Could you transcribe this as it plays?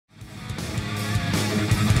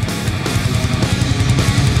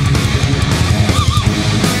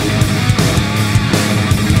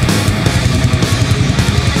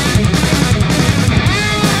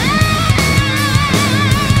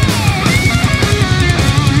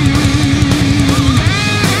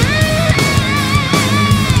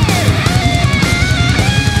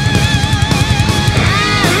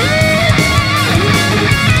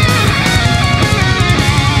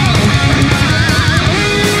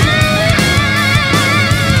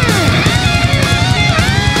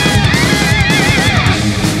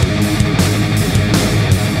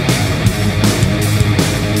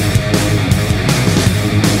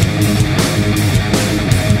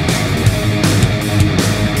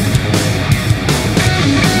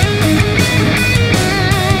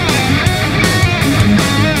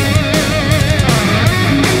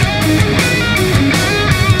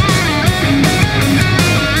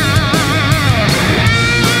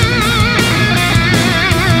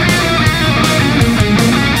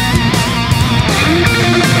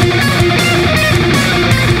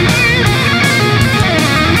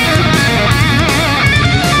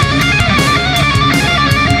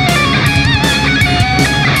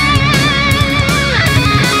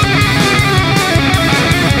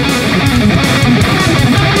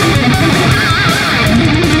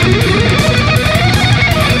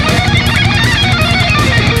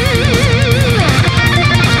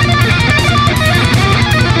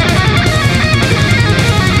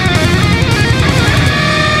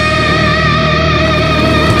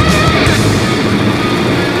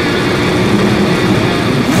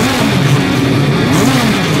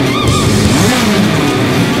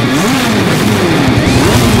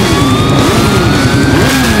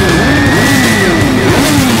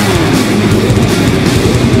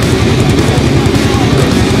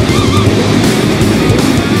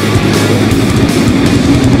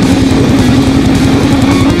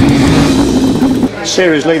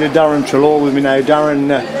Series leader Darrin Treloar with me now. Darrin,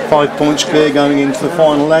 5 points clear going into the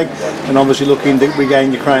final leg, and obviously looking to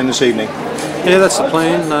regain your crown this evening. Yeah, that's the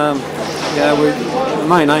plan. The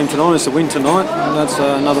main aim tonight is to win tonight, and that's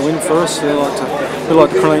another win for us. We like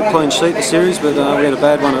to clean sheet the series, but we had a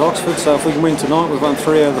bad one at Oxford, so if we can win tonight, we've won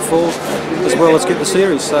 3 out of the 4, as well as get the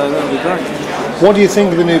series, so that'll be great. What do you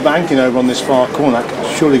think of the new banking over on this far corner?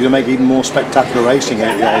 That's surely going to make even more spectacular racing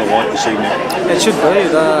out of the Isle of Wight this evening. It should be.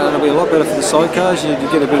 It'll be a lot better for the sidecars. You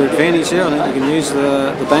get a bit of advantage here. I think you can use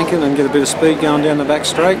the banking and get a bit of speed going down the back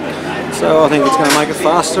straight. So I think it's going to make it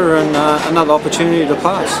faster and another opportunity to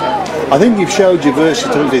pass. I think you've showed your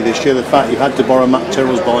versatility this year. The fact you had to borrow Matt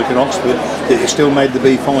Tyrrell's bike in Oxford, that you still made the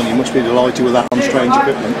B final. You must be delighted with that on strange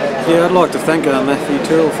equipment. Yeah, I'd like to thank Matthew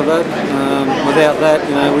Tyrrell for that. Without that,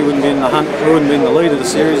 we wouldn't be in the hunt. We wouldn't be in the lead of the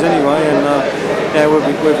series anyway, and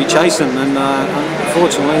we'd be chasing. And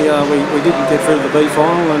unfortunately, we didn't get through the B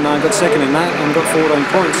final and got second in that and got 14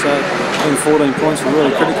 points. So I think 14 points were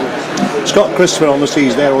really critical. Scott Christopher, obviously,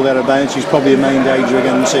 he's there or thereabouts. He's probably a main danger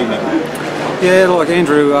again this evening. Yeah, like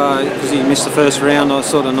Andrew, because he missed the first round, I was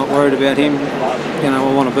sort of not worried about him.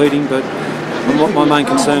 I want to beat him, but my main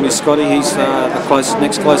concern is Scotty. He's the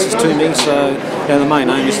next closest to me, so the main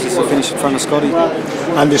aim is just to finish in front of Scotty.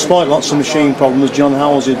 And despite lots of machine problems, John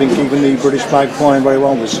Halsey has been keeping the British flag flying very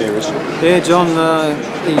well this series. Yeah, John,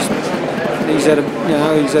 he's had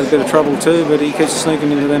a bit of trouble too, but he keeps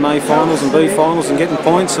sneaking into them A finals and B finals and getting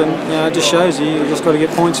points, and it just shows you just got to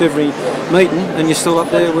get points every meeting, and you're still up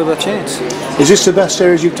there with a chance. Is this the best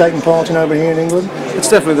series you've taken part in over here in England? It's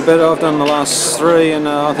definitely the better. I've done the last 3, and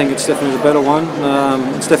I think it's definitely the better one.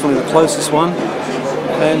 It's definitely the closest one,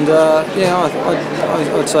 and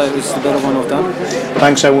I'd say it was the better one I've done.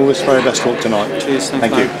 Thanks, and we'll wish very best luck tonight. Cheers,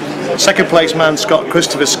 thank you. Second place man Scott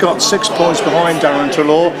Christopher. Scott 6 points behind Darrin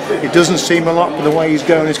Treloar. It doesn't seem a lot, but the way he's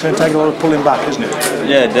going, it's going to take a lot of pulling back, isn't it?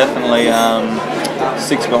 Yeah, definitely.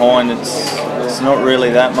 6 behind, it's not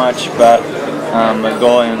really that much, but a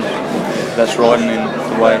guy that's riding in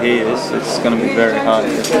the way he is, it's going to be very hard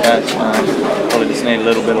to catch. Probably just need a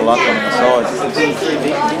little bit of luck on the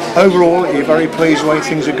side. Overall, are you very pleased the way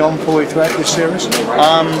things have gone for you throughout this series?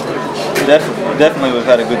 Definitely we've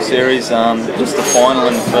had a good series. Just the final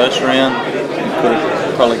in the first round could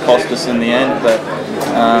have probably cost us in the end, but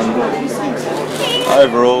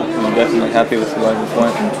overall I'm definitely happy with the way we've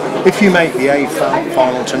went. If you make the A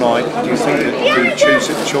final tonight, do you think that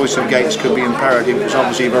the choice of gates could be imperative? It's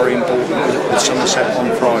obviously very important with Somerset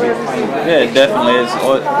on Friday. Yeah, it definitely is.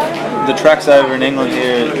 The tracks over in England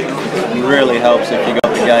here really helps if you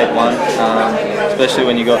got the gate one, especially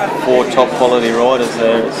when you got 4 top quality riders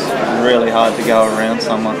there. It's really hard to go around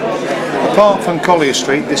someone. Apart from Collier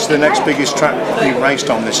Street, this is the next biggest track you've raced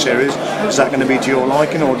on this series. Is that going to be to your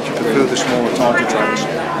liking, or do you prefer the smaller, tighter tracks?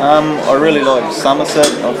 I really like Somerset.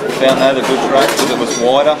 I found that a good track because it was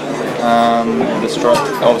wider.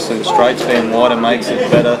 Obviously the straights being wider makes it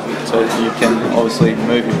better, so you can obviously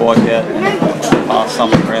move your bike out and pass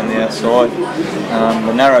something around the outside.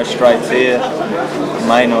 The narrow straights here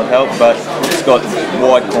may not help, but it's got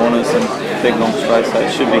wide corners and big long straights, so it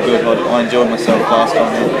should be good. I enjoyed myself last time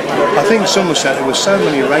here. I think Somerset, there were so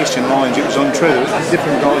many racing lines, it was untrue.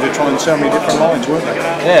 Different guys were trying so many different lines, weren't they?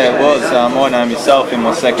 Yeah, it was. I know myself in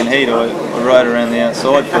my second heat, I rode around the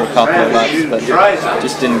outside for a couple of laps, but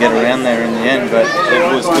just didn't get around there in the end. But it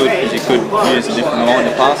was good because you could use a different line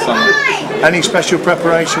to pass someone. Any special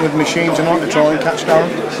preparation with machine tonight to try and catch Darrin?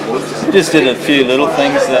 Just did a few little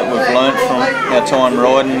things that we've learnt from our time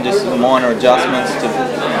riding, just minor adjustments to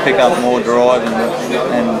pick up more drive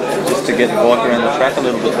and just to get the bike around the track a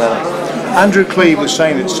little bit better. Andrew Cleve was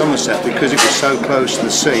saying at Somerset, because it was so close to the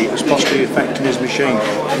sea, it was possibly affecting his machine.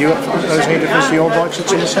 Do you notice any difference to your bikes at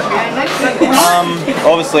Somerset?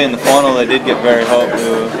 Obviously in the final they did get very hot.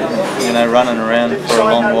 We were running around for a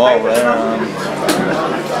long while there.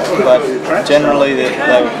 But generally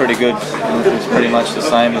they were pretty good. It was pretty much the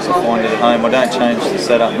same as I find it at home. I don't change the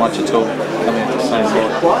setup much at all, coming at the same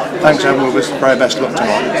bike. Thanks, Andrew. We'll wish the very best luck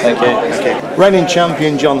tonight. Thank you. Thank you. Reigning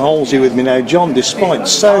champion John Halsey with me now. John, despite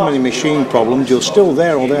so many machine problems, you're still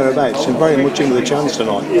there or thereabouts and very much in with a chance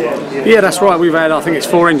tonight. Yeah, that's right. We've had, I think it's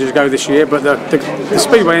 4 engines go this year, but the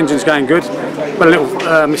Speedway engine's going good. But a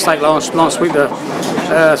little mistake last week.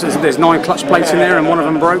 There's 9 clutch plates in there and one of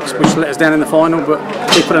them broke, which let us down in the final, but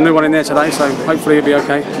we put a new one in there today, so hopefully it'll be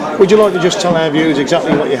okay. Would you like to just tell our viewers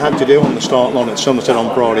exactly what you had to do on the start line at Somerset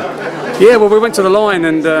on Friday? Yeah, well, we went to the line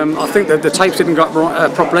and I think that the tapes didn't go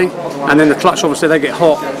up properly, and then the clutch, obviously they get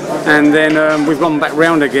hot, and then we've gone back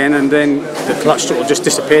round again, and then the clutch sort of just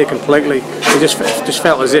disappeared completely. It just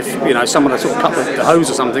felt as if, you know, someone had sort of cut the hose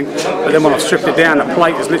or something. But then when I stripped it down, the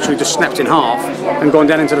plate has literally just snapped in half and gone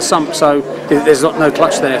down into the sump. So there's no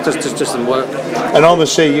clutch there. It just doesn't work. And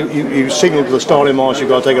obviously you signalled to the starting marshal you've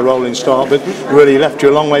got to take a rolling start, but really left you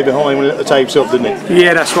a long way behind when he let the tapes up, didn't it?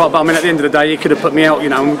 Yeah, that's right. But I mean, at the end of the day, he could have put me out, you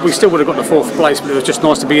know, and we still would have got the 4th place. But it was just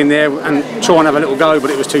nice to be in there and try and have a little go. But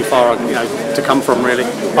it was too far, you know, to come from really.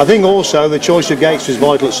 I think also the choice of gates was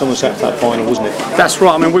vital at Somerset for that final, wasn't it? That's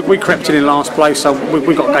right. I mean, we crept in last place, so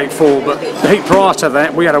we got gate 4. But the heat prior to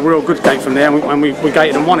that, we had a real good gate from there, and we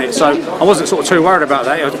gated and won it. So I wasn't sort of too worried about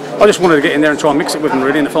that. I just wanted to get in there and try and mix it with them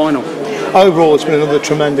really in the final. Overall, it's been another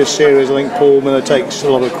tremendous series. I think Paul Miller takes a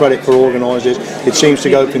lot of credit for organising. It seems to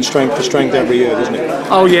go from strength to strength every year, doesn't it?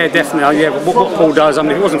 Oh yeah, definitely. Oh, yeah, what Paul does. I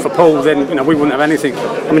mean, if it wasn't for Paul, then, you know, we wouldn't have anything.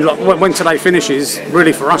 I mean, like, when today finishes,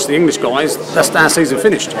 really for us, the English guys, that's our season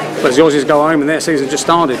finished. But the Aussies go home and their season just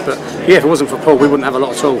started. But yeah, if it wasn't for Paul, we wouldn't have a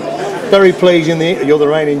lot at all. Very pleasing. You're the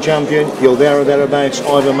reigning champion. You're there or thereabouts.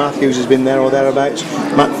 Ivan Matthews has been there or thereabouts.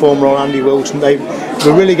 Matt Formroll, Andy Wilson.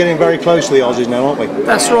 We're really getting very close to the Aussies now, aren't we?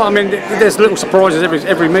 That's right. I mean, there's little surprises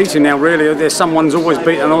every meeting now. Really, there's someone's always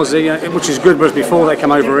beaten an Aussie, which is good. Whereas before they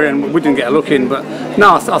come over here and we didn't get a look in. But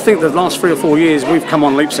no, I think the last 3 or 4 years we've come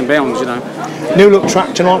on leaps and bounds. You know. New look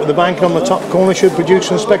track tonight with the bank on the top corner should produce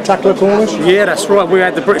some spectacular corners. Yeah, that's right. We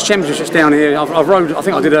had the British Championships down here. I've rode. I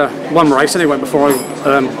think I did one race anyway before I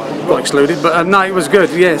got excluded. But no, it was good.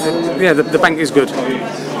 Yeah, the bank is good.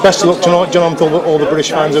 Best of luck tonight, John. I'm told that all the British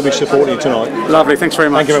fans will be supporting you tonight. Lovely, thanks very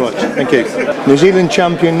much. Thank you very much. Thank you. New Zealand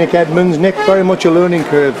champion Nick Edmonds. Nick, very much a learning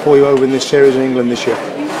curve for you over in this series in England this year.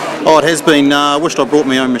 Oh, it has been. I wished I brought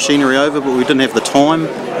my own machinery over, but we didn't have the time.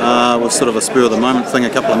 It was sort of a spur of the moment thing a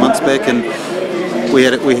couple of months back, and we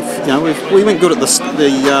went good at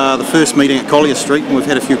the first meeting at Collier Street, and we've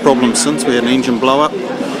had a few problems since. We had an engine blow up.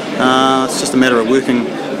 It's just a matter of working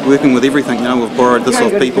with everything. You know, we've borrowed this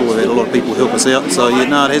off people. We've had a lot of people help us out. So yeah,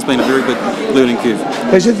 no, it has been a very big learning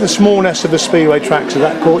curve. Is it the smallness of the speedway tracks? Has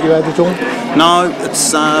that caught you out at all? No,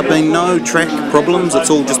 it's been no track problems. It's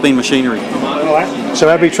all just been machinery. So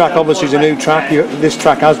every track obviously is a new track. This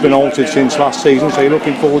track has been altered since last season. So you're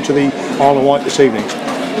looking forward to the Isle of Wight this evening?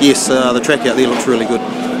 Yes, the track out there looks really good.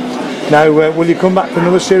 Now, will you come back for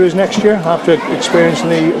another series next year after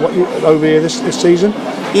experiencing over here this season?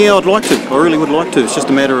 Yeah, I'd like to. I really would like to. It's just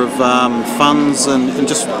a matter of funds and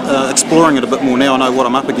just exploring it a bit more now. I know what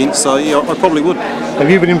I'm up against, so yeah, I probably would. Have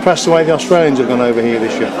you been impressed the way the Australians have gone over here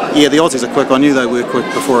this year? Yeah, the Aussies are quick. I knew they were quick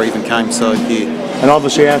before I even came, so yeah. And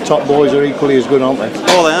obviously our top boys are equally as good, aren't they?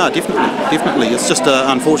 Oh, they are, definitely. It's just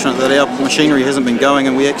unfortunate that our machinery hasn't been going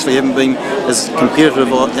and we actually haven't been as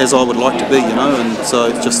competitive as I would like to be, you know, and so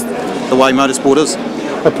it's just the way motorsport is.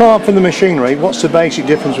 Apart from the machinery, what's the basic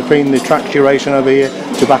difference between the tracks you're racing over here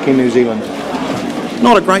to back in New Zealand?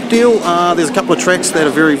 Not a great deal. There's a couple of tracks that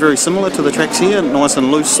are very, very similar to the tracks here, nice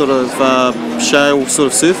and loose sort of shale sort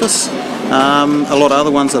of surface. A lot of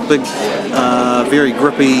other ones are big, very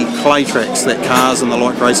grippy clay tracks that cars and the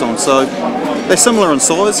like race on. So they're similar in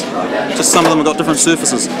size, just some of them have got different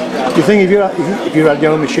surfaces. Do you think if you had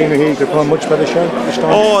your own machinery here, you could put on a much better show this time?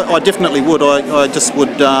 Oh, I definitely would. I just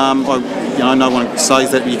would. No one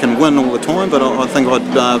says that you can win all the time, but I think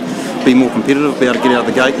I'd be more competitive, be able to get out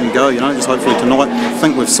of the gate and go. You know, just hopefully tonight. I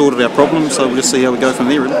think we've sorted our problems, so we'll just see how we go from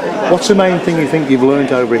there. Really. What's the main thing you think you've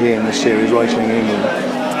learnt over here in this series racing in England?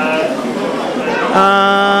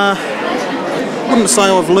 I wouldn't say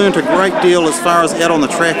I've learnt a great deal as far as out on the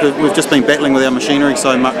track. We've just been battling with our machinery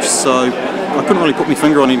so much, so I couldn't really put my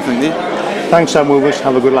finger on anything there. Thanks, Sam Wilbers.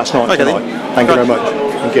 Have a good last night tonight. Thank you very much.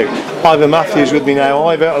 Thank you. Ivan Matthews with me now.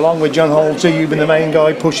 Ivan, along with John Halsey, you've been the main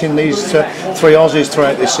guy pushing these 3 Aussies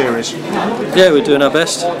throughout this series. Yeah, we're doing our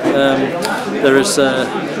best. There is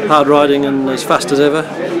hard riding and as fast as ever.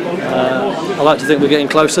 I like to think we're getting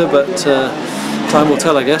closer, but time will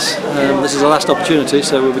tell, I guess. This is our last opportunity,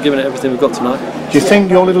 so we'll be giving it everything we've got tonight. Do you think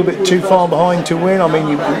you're a little bit too far behind to win? I mean,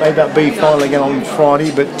 you made that B final again on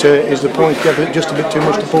Friday, but is the point just a bit too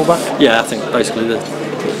much to pull back? Yeah, I think basically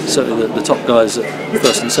certainly the top guys at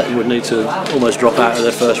first and second would need to almost drop out of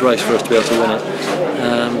their first race for us to be able to win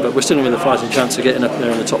it. But we're still with a fighting chance of getting up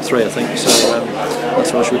there in the top 3, I think, so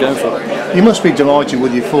that's what we're going for. You must be delighted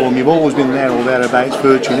with your form. You've always been there or thereabouts,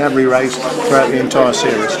 virtually in every race throughout the entire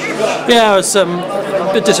series. Yeah, I was a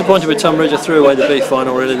bit disappointed with Tunbridge. I threw away the B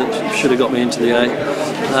final, really, that should have got me into the A.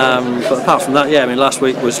 But apart from that, yeah, I mean, last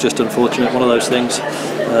week was just unfortunate, one of those things,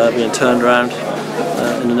 being turned around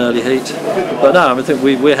in an early heat. But no, I think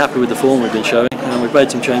we're happy with the form we've been showing, and we've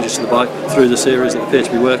made some changes to the bike through the series that appear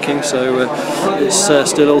to be working. So it's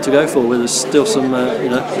still all to go for. There's still some,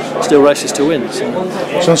 still races to win.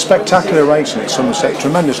 So. Some spectacular racing at Somerset.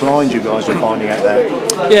 Tremendous lines you guys are finding out there.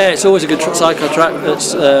 Yeah, it's always a good sidecar track.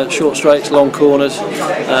 It's short straights, long corners,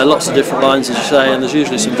 lots of different lines, as you say, and there's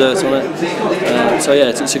usually some dirt on it. So yeah,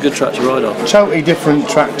 it's a good track to ride on. Totally different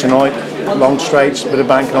track tonight. Long straights, bit of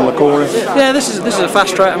banking on the corner. Yeah, this is a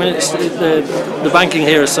fast track. I mean, the banking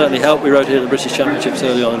here has certainly helped. We rode here at the British Championships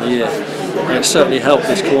early on in the year, and it's certainly helped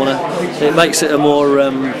this corner. It makes it a more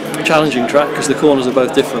challenging track because the corners are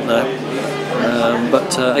both different now.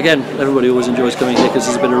 But again, everybody always enjoys coming here because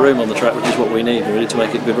there's a bit of room on the track, which is what we need really to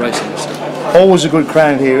make it good racing. So. Always a good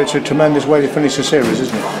crowd here. It's a tremendous way to finish the series,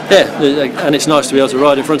 isn't it? Yeah, and it's nice to be able to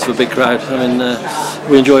ride in front of a big crowd. I mean,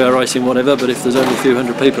 we enjoy our racing, whatever, but if there's only a few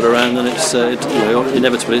hundred people around, then it's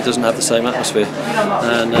inevitably it doesn't have the same atmosphere.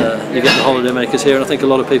 And you get the holiday makers here, and I think a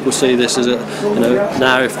lot of people see this as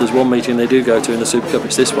now if there's one meeting they do go to in the Super Cup,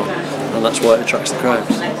 it's this one, and that's why it attracts the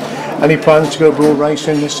crowds. Any plans to go abroad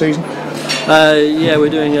racing this season? Yeah, we're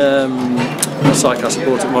doing a Sidecar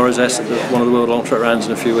support at Morris S at one of the World Long Track rounds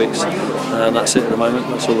in a few weeks, and that's it at the moment.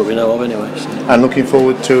 That's all that we know of anyway. So. And looking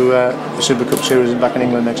forward to the Super Cup series back in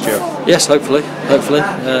England next year? Yes, hopefully,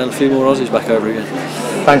 and a few more Aussies back over again.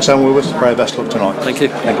 Thanks, Sam Willis. Very best luck tonight. Thank you.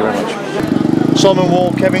 Thank you very much. Simon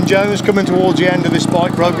Wall, Kevin Jones, coming towards the end of this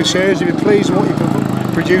bike broker series. Are you pleased with what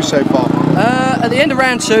you've produced so far? At the end of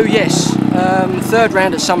round 2, yes. Third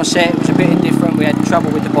round at Somerset was a bit indifferent. We had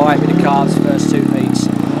trouble with the bike, with the cars, first 2 heats.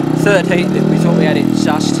 Third heat, we thought we had it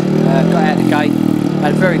sussed. Got out of the gate.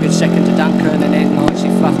 Had a very good second to Duncan, and then nicely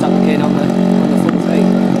fluffed up again on the 4th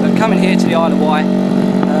heat. But coming here to the Isle of Wight,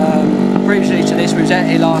 previously to this, we was out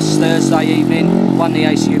here last Thursday evening. Won the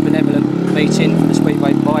ACU Benevolent meeting for the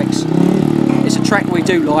Speedway bikes. It's a track we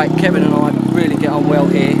do like. Kevin and I really get on well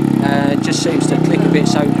here. It just seems to click a bit,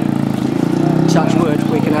 so touch wood,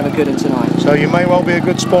 we can have a good one tonight. So you may well be a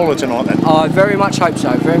good spoiler tonight then? I very much hope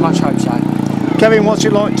so, very much hope so. Kevin, what's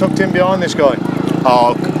it like tucked in behind this guy?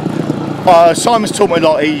 Simon's taught me a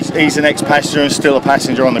lot. He's an ex-passenger and still a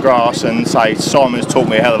passenger on the grass, and Simon's taught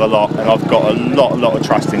me a hell of a lot, and I've got a lot of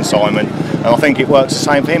trust in Simon, and I think it works the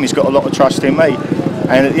same for him. He's got a lot of trust in me,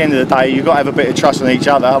 and at the end of the day you've got to have a bit of trust in each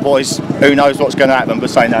other, otherwise who knows what's going to happen.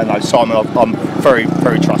 But saying no, Simon, I'm very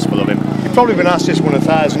trustful of him. You've probably been asked this one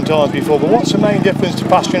 1,000 times before, but what's the main difference to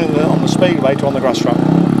pasturing on the speedway to on the grass track?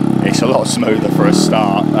 It's a lot smoother for a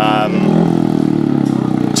start.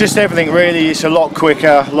 Just everything really. It's a lot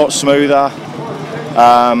quicker, a lot smoother.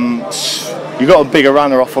 You've got a bigger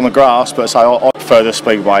runner off on the grass, but I prefer the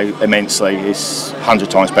speedway immensely. It's 100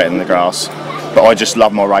 times better than the grass. But I just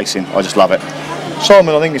love my racing. I just love it.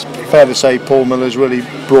 Simon, I think it's fair to say Paul Miller's really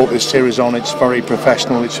brought this series on. It's very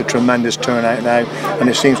professional. It's a tremendous turnout now, and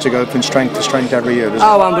it seems to go from strength to strength every year, doesn't it?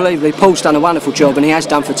 Oh, unbelievably. Paul's done a wonderful job, and he has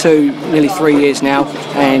done for nearly 3 years now.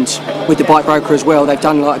 And with the bike broker as well, they've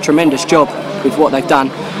done like a tremendous job with what they've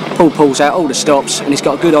done. Paul pulls out all the stops, and he's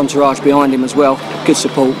got a good entourage behind him as well. Good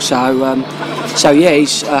support. So yeah,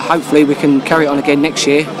 he's hopefully we can carry it on again next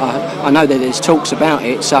year. I know that there's talks about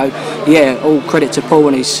it. So yeah, all credit to Paul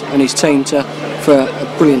and his team for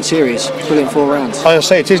a brilliant series, brilliant 4 rounds. I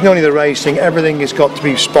say it isn't only the racing, everything has got to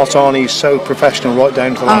be spot on. He's so professional right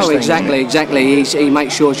down to the last thing. Exactly. He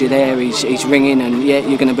makes sure you're there, he's ringing and yeah,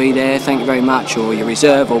 you're going to be there, thank you very much, or your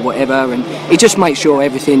reserve or whatever, and he just makes sure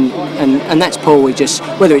everything, and that's Paul. He just,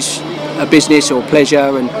 whether it's a business or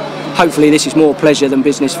pleasure, and hopefully this is more pleasure than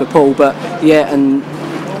business for Paul, but yeah, and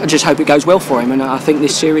I just hope it goes well for him, and I think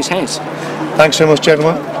this series has. Thanks so much,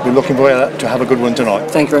 gentlemen. We're looking forward to have a good one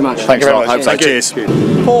tonight. Thank you very much. Thank you very much. Hope so. Cheers.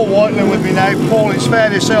 Paul Whitelam with me now. Paul, it's fair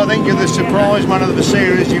to say I think you're the surprise man of the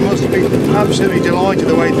series. You must be absolutely delighted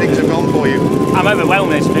the way things have gone for you. I'm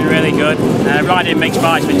overwhelmed. It's been really good. Riding mixed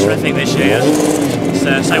bike's been terrific this year.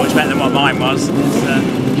 It's so much better than what mine was.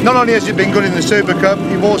 Not only has it been good in the Super Cup,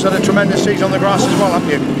 you've also had a tremendous season on the grass as well, haven't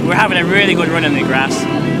you? We're having a really good run in the grass.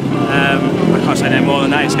 I can't say no more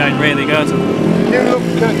than that. It's going really good. You look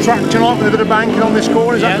track tonight with a bit of banking on this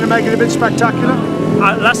corner. Is that going to make it a bit spectacular?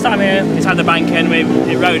 Last time it's had the banking,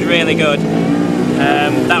 it rode really good.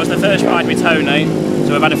 That was the first ride with Tony,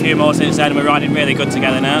 so we've had a few more since then. We're riding really good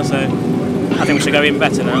together now, so I think we should go even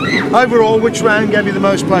better now. Overall, which round gave you the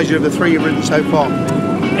most pleasure of the 3 you've ridden so far?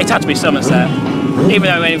 It had to be Somerset. Even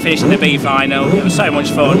though we didn't finish in the B final, it was so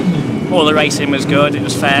much fun. All the racing was good, it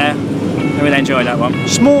was fair. I really enjoyed that one.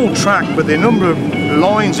 Small track, but the number of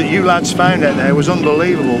lines that you lads found out there was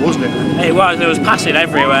unbelievable, wasn't it? It was. There was passing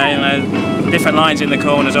everywhere, you know, different lines in the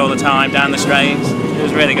corners all the time, down the straights. It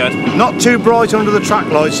was really good. Not too bright under the track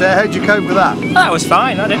lights there. How'd you cope with that? That was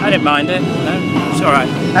fine. I didn't mind it. You know. It's alright.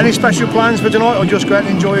 Any special plans for tonight, or just go out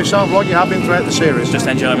and enjoy yourself like you have been throughout the series? Just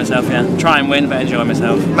enjoy myself, yeah. Try and win, but enjoy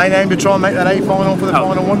myself. Main aim to try and make that A final for the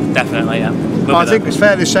final one? Definitely, yeah. I think it's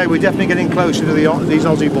fair to say we're definitely getting closer to these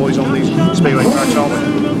Aussie boys on these speedway tracks, aren't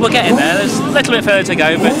we? We're getting there. There's a little bit further to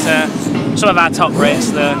go, but some of our top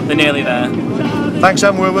rates, they're nearly there. Thanks,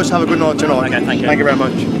 Sam Wilbers. Have a good night tonight. Okay, thank you. Thank you very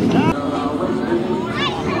much.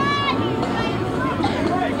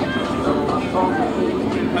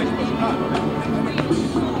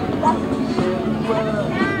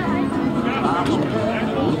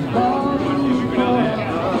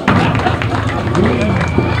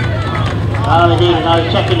 Oh, indeed, and I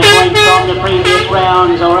was checking the points from the previous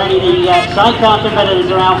rounds, or any of the sidecar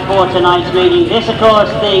competitors are out for tonight's meeting. This, of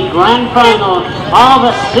course, the grand final of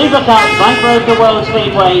the Supercup Bike Broker World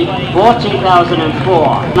Speedway for 2004.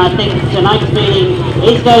 And I think tonight's meeting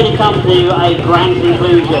is going to come to a grand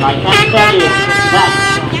conclusion. I can tell you that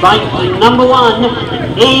bike number one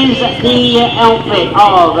is the outfit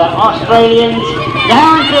of Australians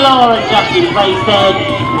Darrin Treloar and Justin Plaisted,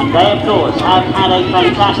 and they of course have had a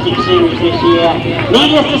fantastic series this year.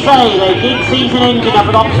 Needless to say, they did seize an engine up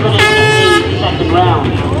at Oxford in the second round.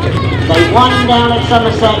 They won down at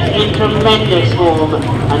Somerset in tremendous form,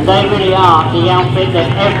 and they really are the outfit that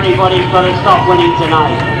everybody's got to stop winning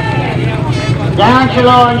tonight. Darrin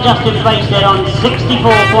Treloar and Justin Plaisted on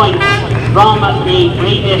 64 points from the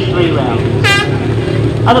previous 3 rounds.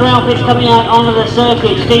 Other outfits coming out onto the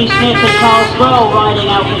circuit, Steve Smith and Carl Squirrel riding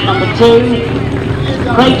outfit number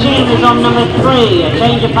 2. Craig Cheam is on number 3, a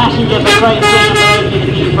change of passenger for Craig Cheam, and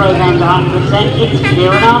the new program's 100%. It's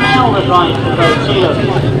Kieran Arnell that rides for Craig Cheam.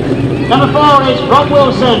 Number 4 is Rob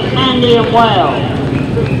Wilson and Ian Whale.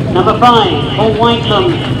 Number 5, Paul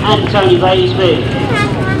Whitelam and Tony Baseby.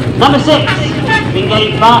 Number 6, been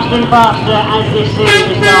getting faster and faster as this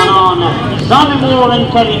series has gone on, Simon Wall and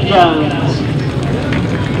Kevin Jones.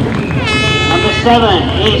 Number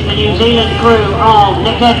 7 is the New Zealand crew of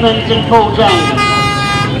Nick Edmonds and Paul James.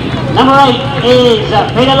 Number 8 is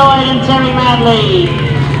Peter Lloyd and Terry Madley.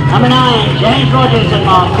 Number 9, James Rogers and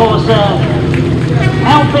Mark Corser.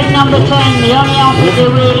 Outfit number 10, the only outfit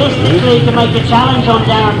that realistically can make a challenge on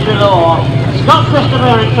Darrin Treloar. Scott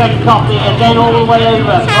Christopher and Trent Koppe, again all the way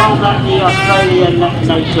over from the Australian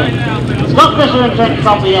nation. Scott Christopher and Trent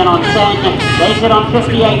Koppe then on 10, they sit on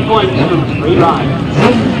 58 points from 3 rides.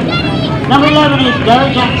 Number 11 is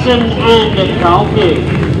Gary Jackson and Carl Pugh.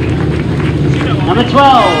 Number 12,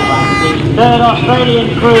 the third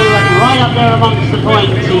Australian crew, and right up there amongst the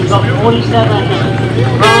points, he's got 47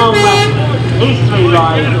 from his 3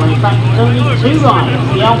 rides, or in fact it's only 2 rides,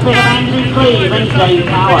 the outfit of Andrew Cleve and Dave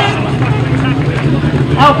Power.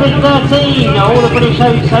 Outfit 13, all the British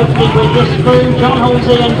hosts hopefully with this crew, John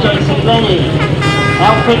Halsey and Jason Glenie.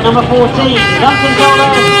 Outfit number 14, Duncan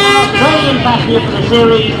Zoller, an Australian passenger for the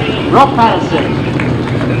series, Rob Patterson.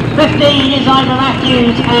 15 is Ivor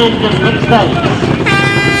Matthews and Nick States.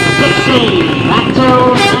 16, Matt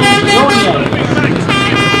Tyrrell and Sean Yates.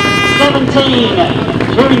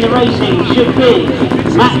 17, during the racing should be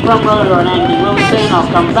Matt Brumroder and Andy Wilson.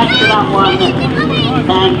 I'll come back to that one.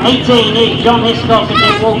 And 18 is John Hiscock and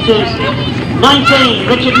Nick Walters. 19,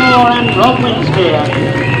 Richard Moore and Rob Winspear.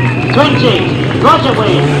 20, Roger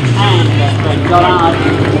Wynn and Ben Goddard.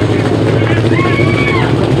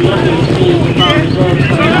 Looking to see reserves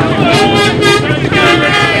coming out.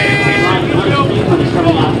 Right,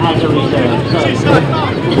 coming out as a reserve.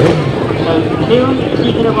 So Kieran, is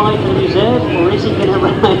he going to ride for the reserve, or is he going to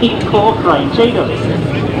ride Corcoran? Cheatham?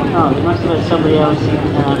 Oh, he must have had somebody else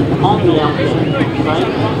on the outfit, right?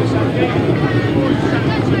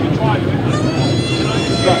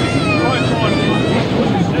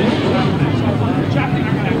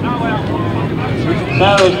 So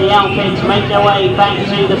as the outfits make their way back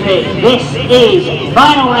to the pit, this is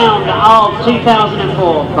final round of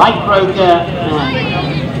 2004 Bike Broker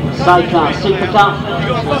Sidecar Super Cup.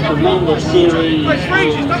 A tremendous series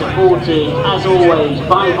and supported as always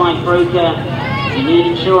by Bike Broker. If you need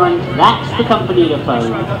insurance, that's the company to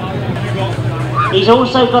phone. He's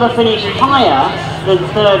also got to finish higher than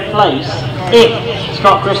 3rd place if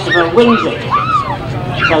Scott Christopher wins it.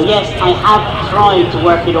 So yes, I have tried to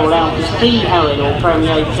work it all out to see how it all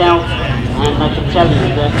permeates out, and I can tell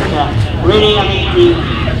you that really I think the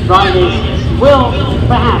riders will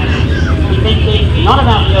perhaps be thinking not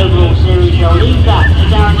about the overall series. They'll leave that to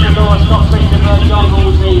Darrin Treloar, Scott Christopher, John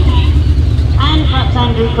Halsey, and perhaps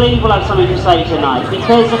Andrew Cleve will have something to say tonight,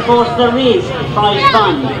 because of course there is prize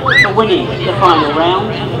fund for winning the final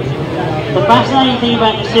round. The fascinating thing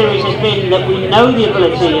about the series has been that we know the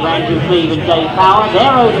ability of Andrew Cleve and Dave Power.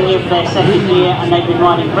 They're over here for their 2nd year and they've been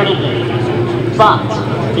riding brilliantly. But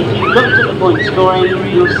if you looked at the point scoring,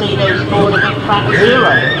 you'll see they scored a big fat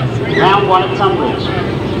 0, round 1 at Tunbridge.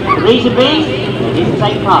 The reason being, they didn't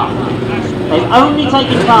take part. They've only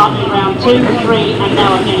taken part in round 2, 3 and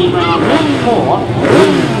now again in round 4.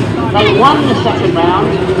 They won the second round,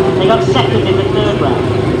 they got second in the third round.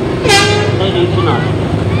 They do tonight.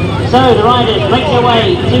 So the riders make their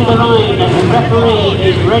way to the line. The referee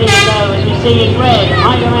is ready to go as we see in red,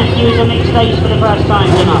 Ida Matthews on mixed stage for the first time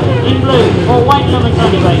tonight. In blue, Paul Whitelam and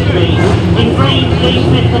Tony Baseby. In green, Steve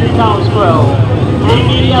Smith and Carl Squirrel. And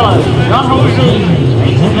in yellow, John Halsey and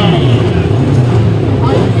Jason Glenie.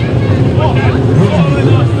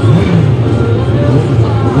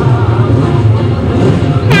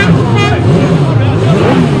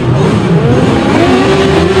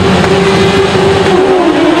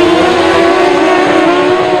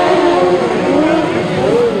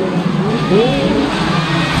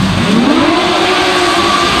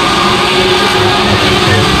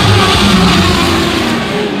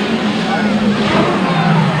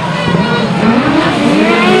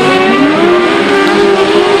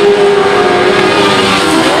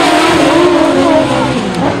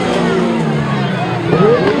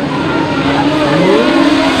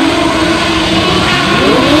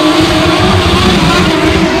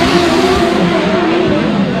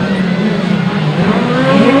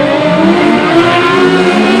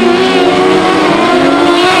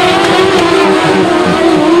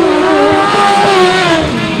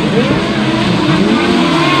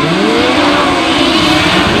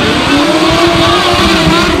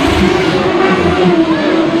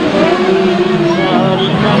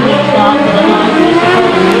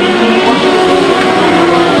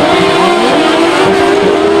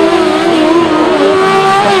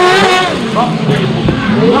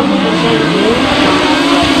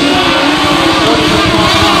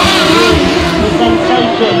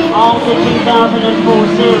 Of the 2004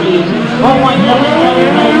 series, Paul Whitelam and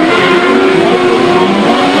Darrin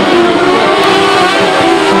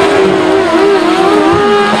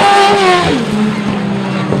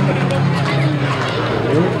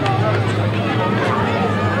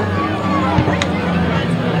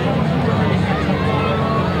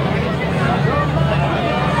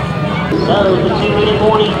So the 2-minute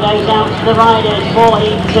warning goes out to the riders for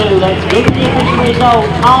Heat 2. Let's give the official result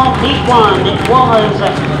of Heat 1. It was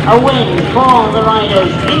a win for the riders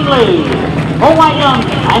in blue, Paul Whitelam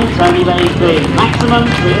and Tony Baseby. Maximum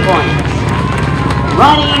 3 points.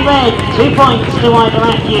 Riding in red, 2 points to Ida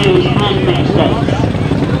Matthews and mixed stakes.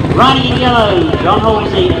 Riding in yellow, John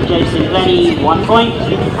Halsey and Jason Glenie, 1 point,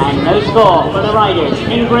 and no score for the riders.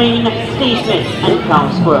 In green, Steve Smith and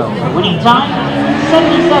Carl Squirrel. The winning time,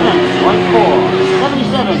 77.4.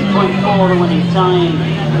 77.4 the winning time.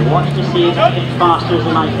 We'll watch to see if it gets faster as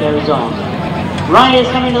the night goes on. Riders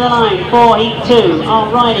coming to the line for Heat 2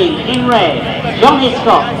 are riding in red, John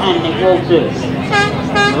Hiscock and Nick Walters.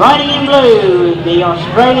 Riding in blue, the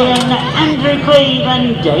Australian Andrew Cleve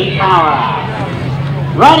and Dave Power.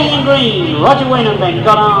 Riding in green, Roger Wynn and Ben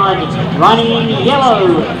Goddard. Riding in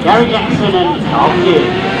yellow, Gary Jackson and Carl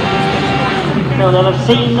Hughes. So they'll have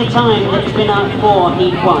seen the time that's been up for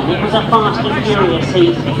Heat 1. It was a fast and furious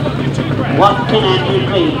heat. What can Andrew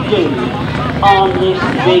Cleve do on this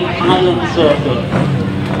big island circuit?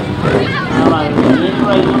 Now I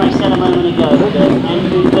reiterate what I said a moment ago, that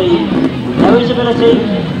Andrew Cleve knows his ability.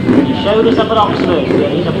 He showed us up at Oxford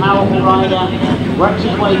that he's a powerful rider, works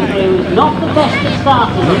his way through. He's not the best at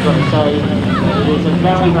starters, I've got to say. He's a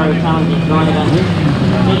very, very talented driver.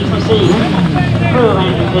 Pleased to see the crew of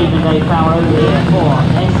Andrew Cleve and Dave Power over here for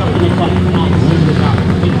their something to take at Sidecar.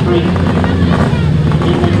 Victory.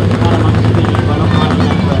 Then they put the battle amongst the finish by not riding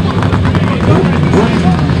that pressure.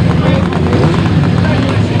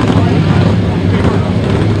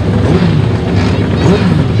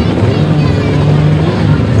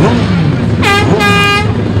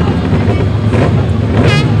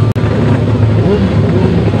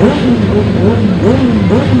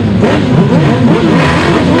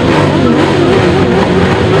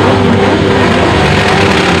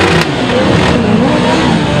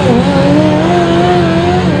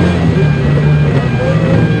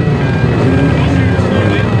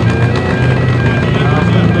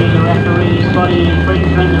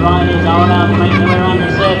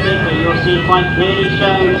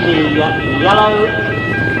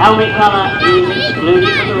 Helmet colour is excluded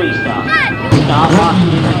from the restart. Start marking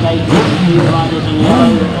indicates that the two riders in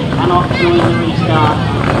yellow cannot join the restart.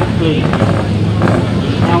 Please.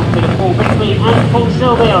 The outfit of Paul Whitelam and Paul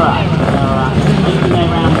Silvera. So making their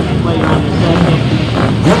way around the circuit.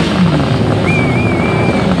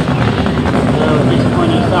 So at this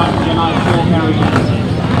point he starts to unite 4 carriages.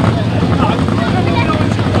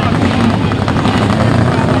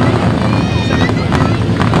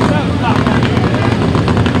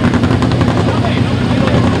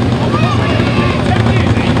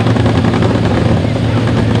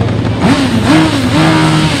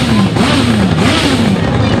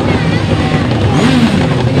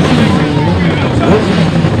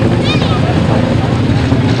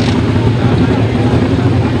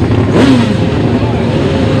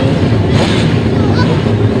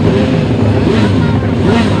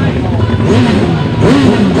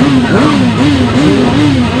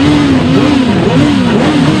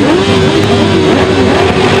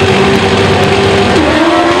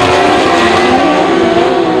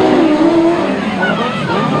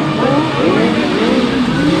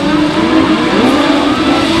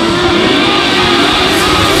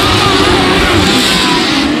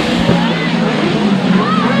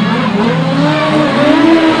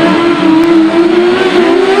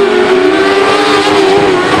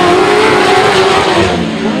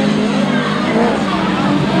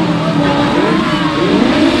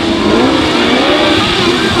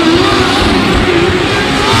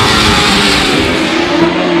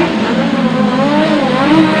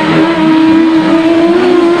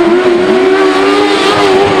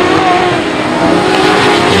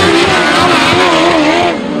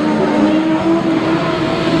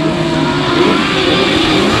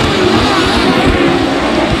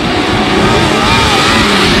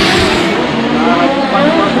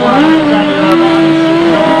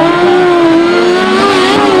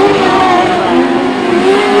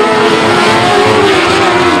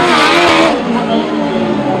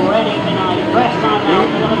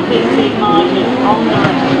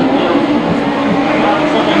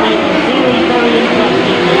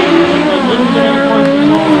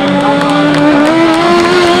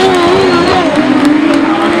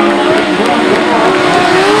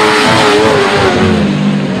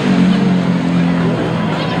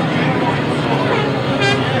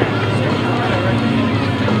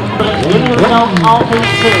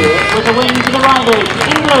 Was a win to the riders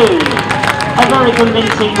in blue. A very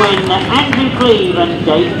convincing win. Andrew Cleve and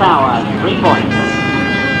Dave Power, 3 points.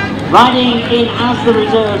 Riding in as the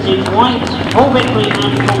reserves in white, Paul Whitelam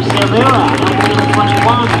and Paul Silvera, number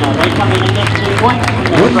 21. They come in and get 2 points from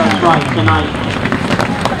their first ride tonight.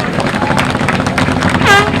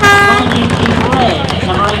 Riding in red,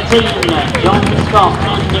 number 18, John Scott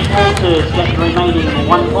and Nick Walters get the remaining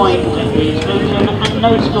 1 point. The exclusion and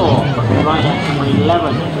no score from the rider number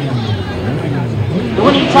 11. The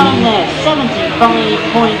winning time there,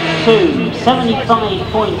 75.2,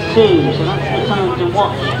 75.2, so that's the time to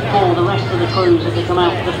watch for the rest of the crews as they come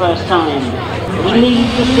out for the first time. We lead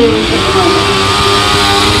the series at the moment.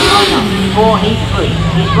 Lineup for Heat 3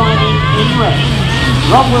 is riding in red.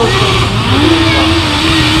 Rob Wilson and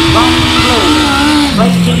riding in blue,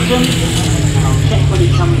 Craig Gibson, and I'll check when he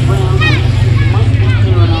comes round. Might be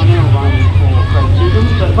Kieran Arnell riding for Craig Gibson,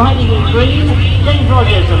 but riding in green, James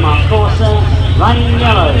Rogers and Mark Corser. Riding in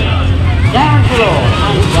yellow, Darrin Treloar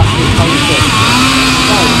and Justin Plaisted.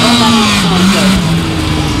 So, from that outside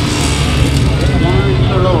Darrin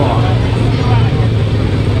Treloar.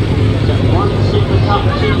 Won the Super Cup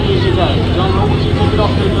 2 years ago. John Halsey took it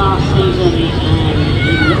off him last season and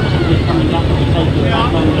he looks to be coming back to take it back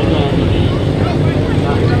home again.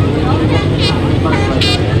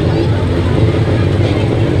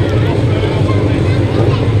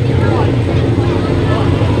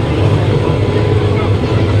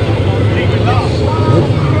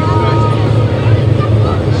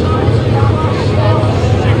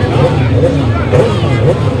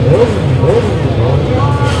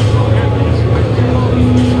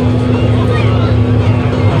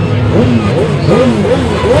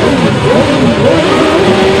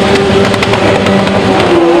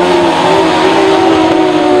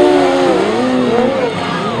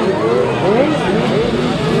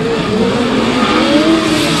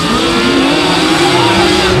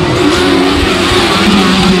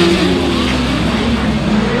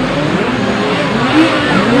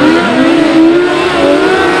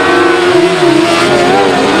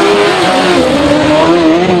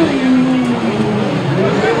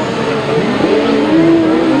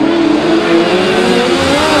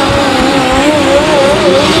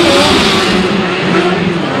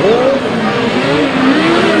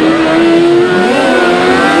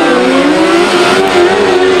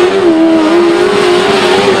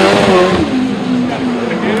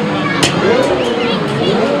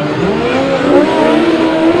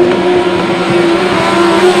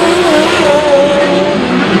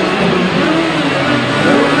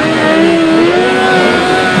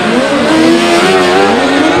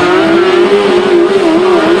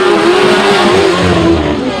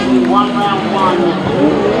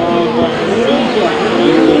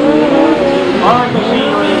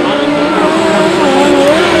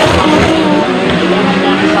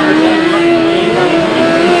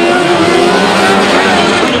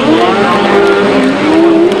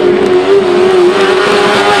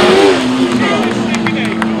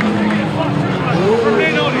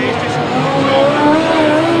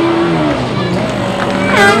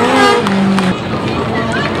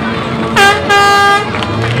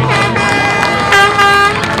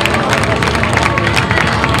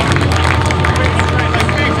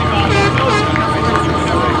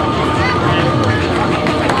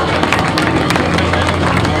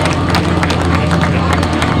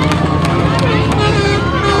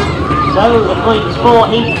 So the points for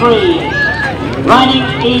Heat 3. Riding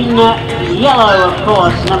in yellow, of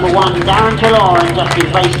course, number 1, Darrin Treloar and Justin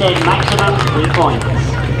Plaisted, maximum 3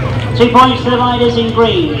 points. 2 points to the riders in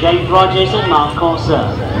green, James Rogers and Mark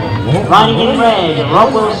Corser. Riding in red,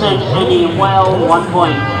 Rob Wilson and Ian Well, 1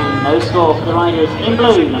 point, and no score for the riders in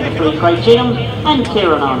blue, number 3, Craig Cheatham and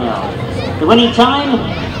Kieran Arnell. The winning time,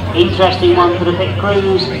 interesting one for the pit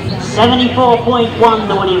crews, 74.1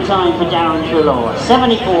 the winning time for Darrin Treloar,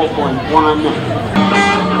 74.1.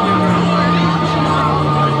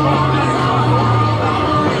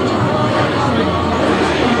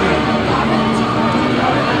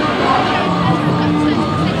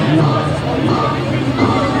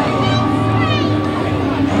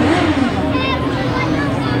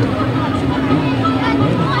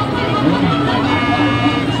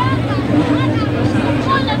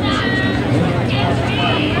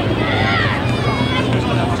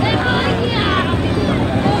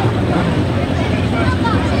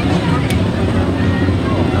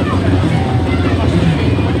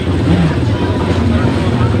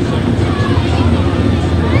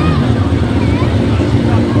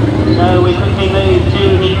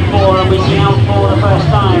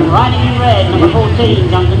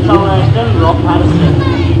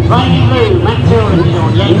 Riding in blue, Matt Tilden,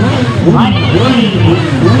 Sean Yates. Riding in green,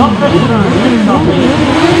 Scott Christopher and Koppe.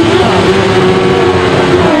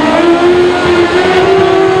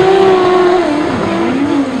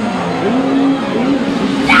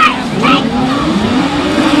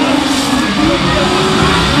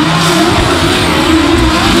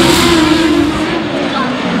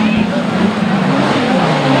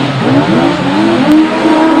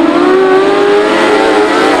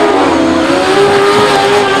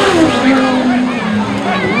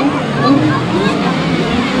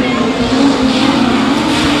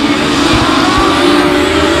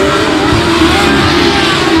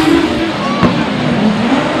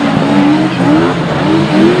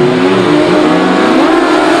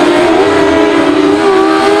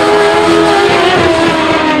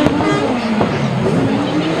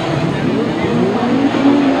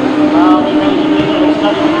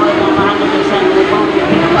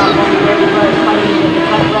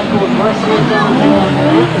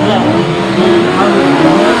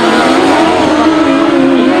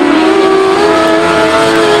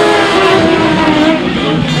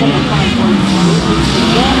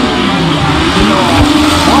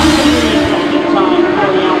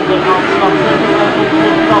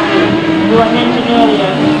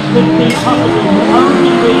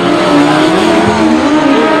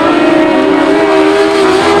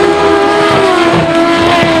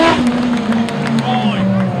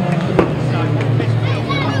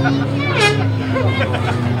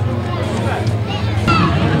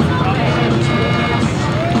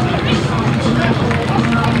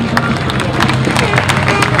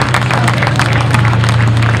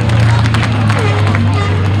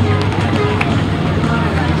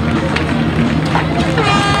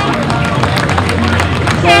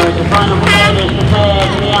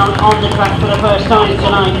 On the track for the first time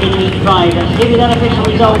tonight in Heat 5. Let's give you that official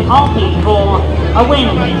result of Heat 4. A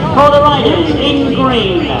win for the riders in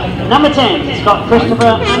green. Number 10, Scott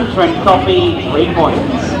Christopher and Trent Koppe, 3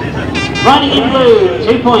 points. Riding in blue,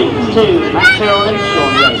 2 points to Matt Tyrrell and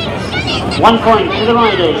Sean Yates. 1 point to the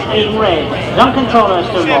riders in red, Duncan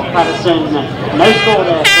Tolhurst and Rob Patterson. No score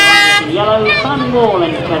there for the riders in yellow, Simon Wall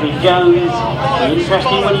and Kevin Jones. The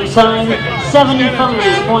interesting winning time,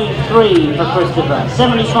 75.3 for Christopher,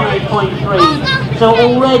 75.3. So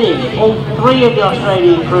already, all 3 of the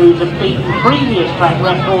Australian crews have beaten previous track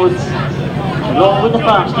records. Treloar with the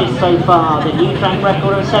fastest so far, the new track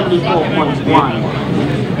record of 74.1.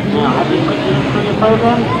 Now, have you quickly looked through your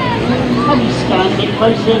programme? Have you scanned it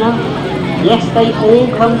closely enough? Yes, they all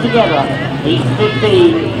come together. Heat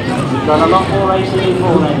 15. We've got a lot more racing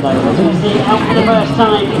before then though. As we see out for the first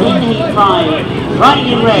time in Heat 5.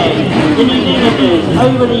 Riding in red, the New Zealanders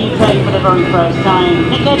over the UK for the very first time.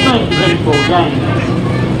 Nick Edmonds and Paul James.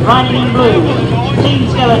 Riding in blue, Team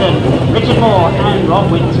Skeleton, Richard Moore and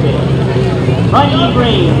Rob Winsfield. Riding in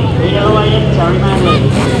green, Peter Lloyd and Terry Manley.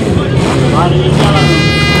 Riding in yellow,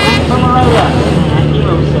 Matt Pomerola and Andy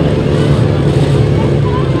Wilson.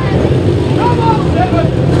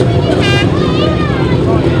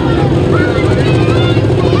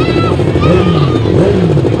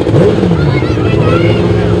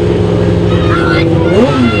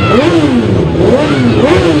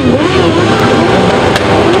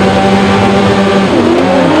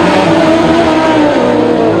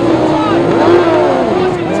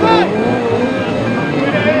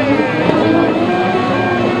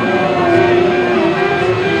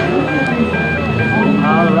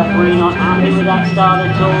 rather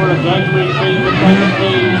tall. Again we've seen the fence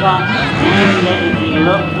being cut, and if you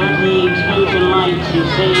look at the exclusion lights you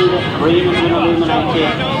see that green has been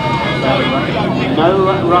illuminated. So no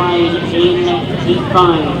ride in Heat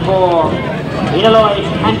 5 for Peter Lloyd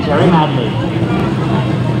and Terry Madley.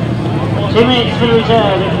 2 minutes for the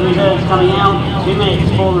reserve, if the reserve's coming out. 2 minutes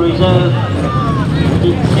for the reserve.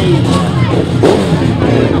 You can see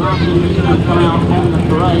the Harson's going to come out on the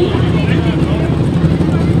parade.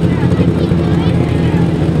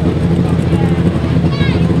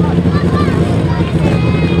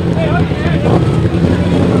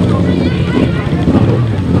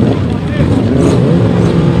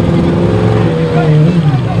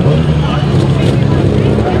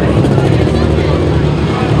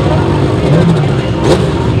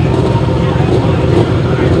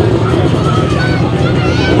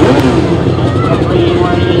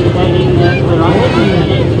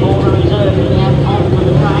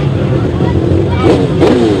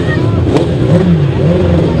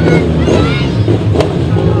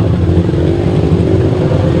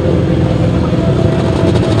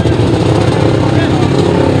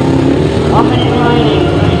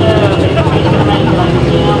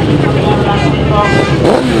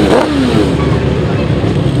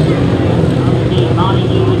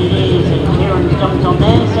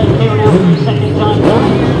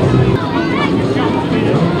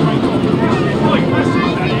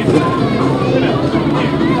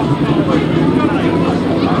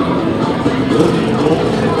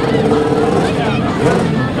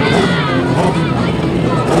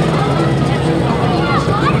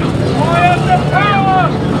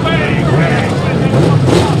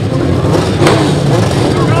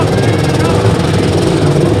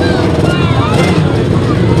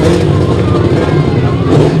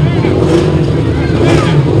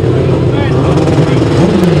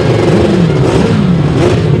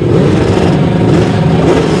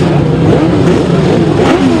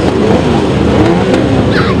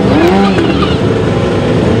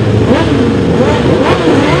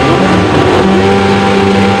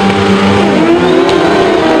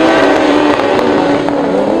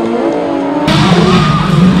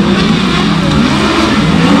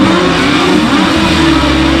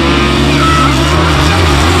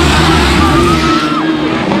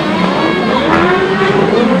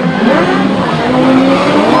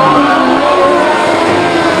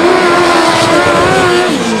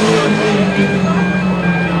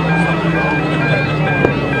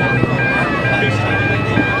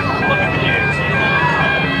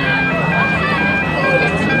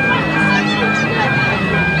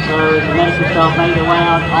 Made their way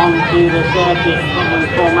out onto the circuit, following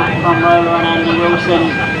format from Roller and Andy Wilson.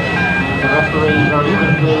 The referee very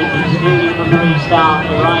quickly excluding from the restart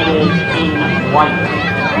the riders in white.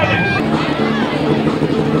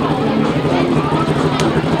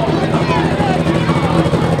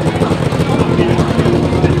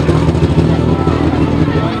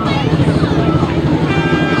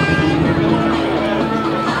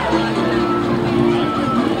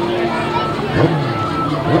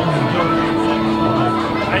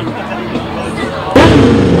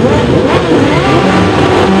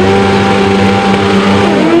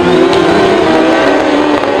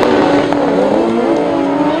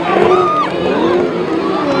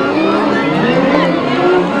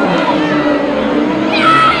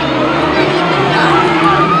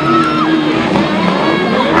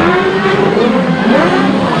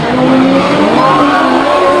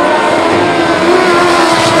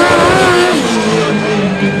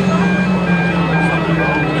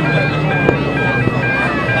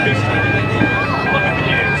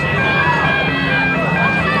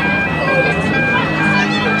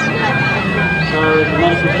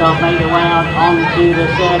 Made their way out onto the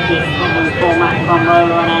circuit, following format from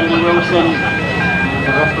Roller and Andy Wilson.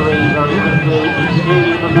 The referee very quickly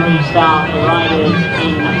excluding from the restart the riders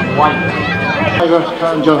in white.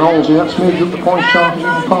 John Halsey, that's moved up the points chart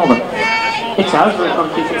even farther. It has, but we've got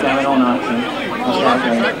to keep it going all night.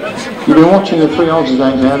 You've been watching the three Aussies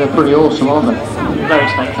out there, they're pretty awesome, aren't they? Very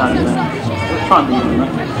spectacular. We'll try and be with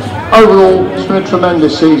them. Overall, it's been a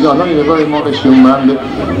tremendous season. I know you're a very modest young man, but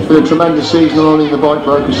it's been a tremendous season not only in the Bike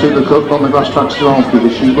Broker Super Cup on the grass tracks as well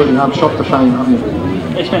this year, but you have shot the fame, haven't you?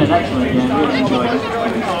 It's been an excellent year, really enjoyed it.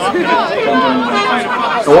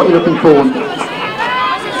 So what are you looking forward to?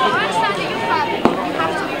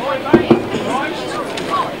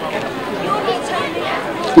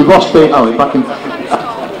 We've lost the... Oh, we're back in...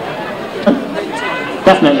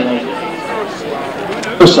 Definitely.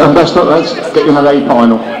 And best luck, lads. Get you in the A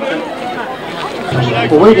final.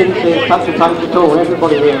 Well, we didn't see it touch the tank at all.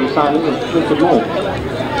 Everybody here was saying it was more.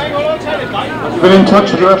 Been in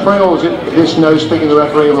touch with the referee, or is it this no speaking to the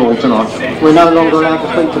referee at all tonight? We're no longer allowed to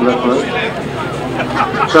speak to the referee.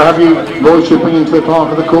 So have you voiced your opinion to the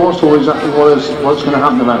clerk of the course, or is that what's going to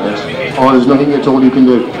happen about this? Or there's nothing at all you can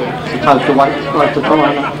do? It's a total waste of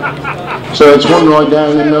time. So it's one ride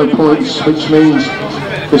down and no points, which means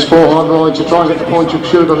there's 4 hard rides to try and get the points you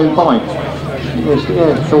should have done in 5. Yes,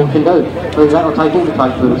 yeah, that's all we can do. That'll take all the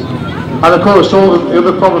take for us. And of course, all the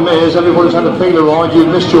other problem is everybody's had a feeler ride. You've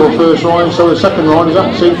missed your first ride, so the second ride is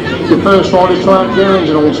actually your first ride is try out gearings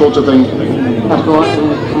and all sorts of things. That's right.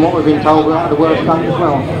 And from what we've been told, we're out of the worst gate as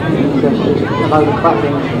well. There's a load of crap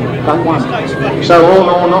in gate 1. So all in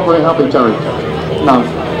all, not very happy, Terry. No.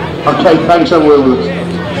 Okay, thanks. I will.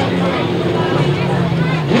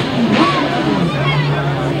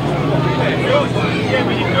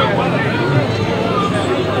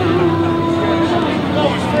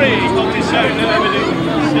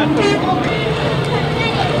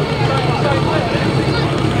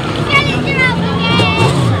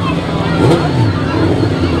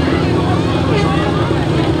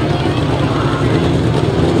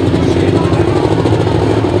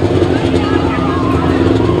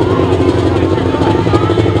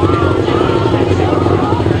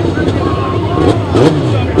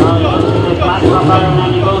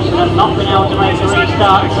 Not been able to make the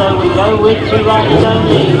restart, so we go with 2 riders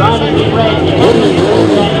only. Riding in red,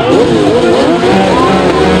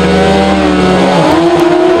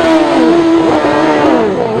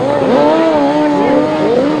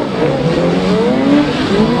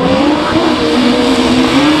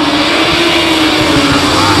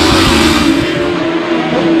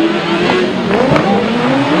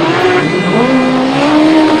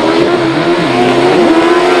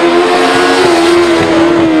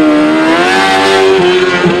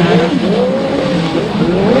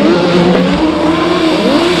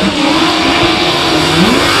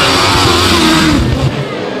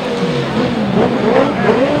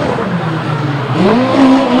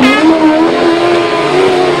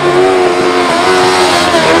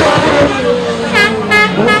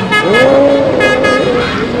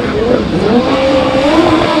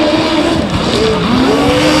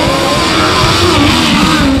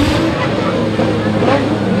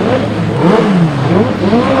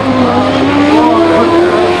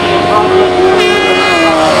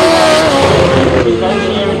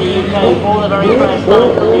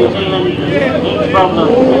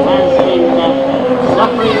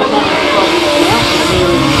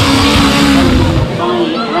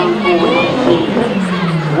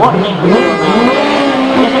 What next?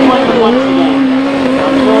 Disappointment once again.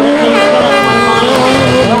 I'm sure the team is going to have my mind.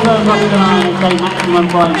 They'll go across the line and say maximum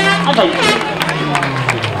points. Eventually.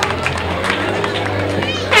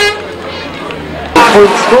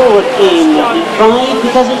 Points scored in 5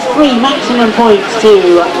 because it's 3 maximum points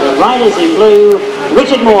to the riders in blue,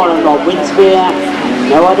 Richard Moore and Rob Winspear, and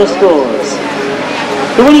no other scores.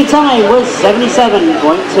 The winning time was 77.2.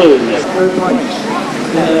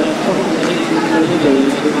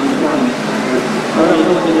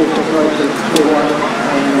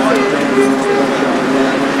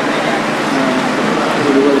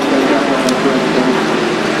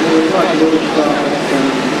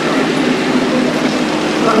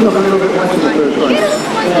 That looked a little bit wet in the first race.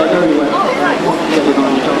 Yeah, very wet.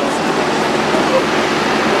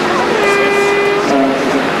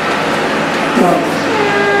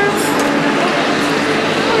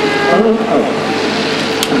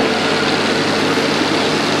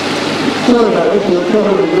 Sorry about this, you're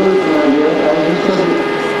probably good around here, and he said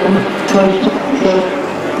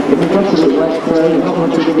if the rest of it wet, there's not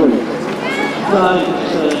much of a good. No,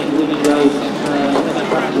 it's winning road.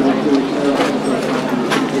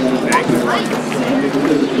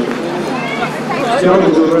 The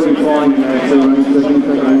others are really fine, so there's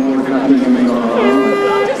nothing more happening than they are.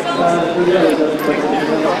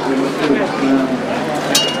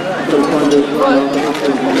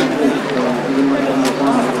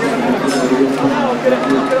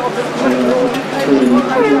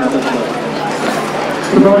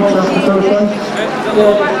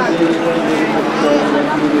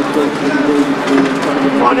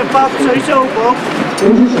 One above, 2 silver.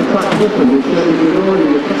 This is a track different. It's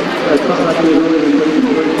already a track like we've already done it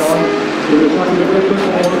 3 times. Is it something different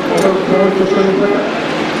or just something different?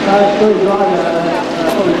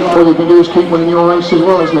 All you can do is keep winning your race as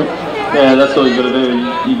well, isn't it? Yeah, that's all you got to do.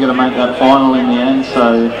 You got to make that final in the end.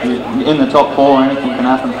 So if you're in the top 4, anything can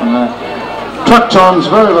happen from there. Track time's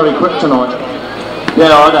very, very quick tonight.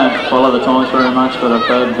 Yeah, I don't follow the times very much, but I've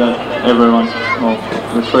heard that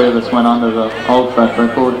the 3 of us went under the old track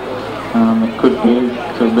record. It could be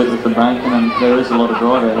to a bit with the banking, and there is a lot of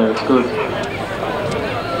drive out there. It's good.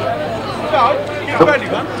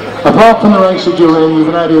 Apart from the races you're in, you've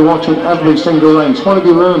been able to watch every single race. What have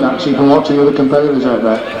you learned actually from watching other competitors out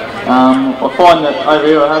there? I find that over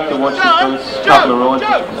here I have to watch the first couple of rides,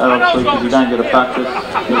 obviously, because you don't get a practice,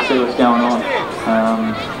 you see what's going on.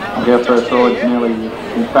 Our first ride's nearly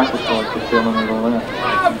in practice rides, just feeling it all out.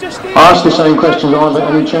 I asked the same question, either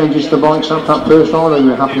any changes to the bikes up that first ride, or are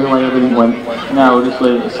you happy the way everything went? No, we'll just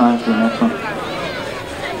leave it the same for the next one.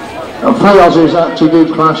 Three Aussies actually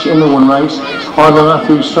did clash in the one race. Ivan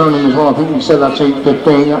Matthews thrown in as well. I think you said that's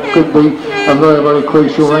 8:15. That could be a very, very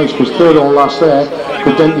crucial race, because third or last there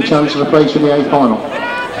could dent your chance of a place in the A final.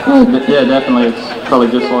 Yeah, definitely. It's probably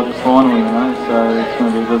just like the final, you know, so it's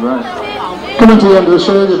going to be a good race. Coming to the end of the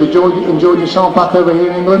series, have you enjoyed yourself back over here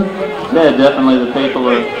in England? Yeah, definitely. The people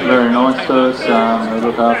are very nice to us. They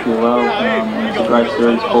look after you well. It's a great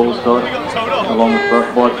series Paul's got, along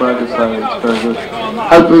with Bike Breakers, so it's very good.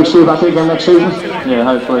 Hopefully see you back again next season. Yeah,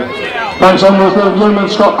 hopefully. Thanks, and with the Newman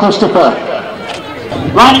Scott Christopher.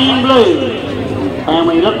 Riding in blue, and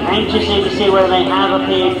we look anxiously to see whether they have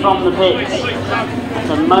appeared from the pits. At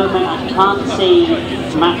the moment I can't see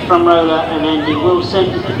Matt from Roller and Andy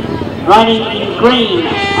Wilson. Riding in green,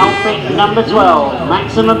 outfit number 12,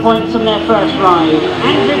 maximum points from their first ride,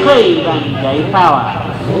 Andrew Cleve and Dave Power.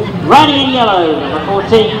 Riding in yellow, number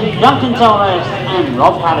 14, Duncan Tolhurst and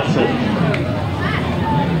Rob Patterson.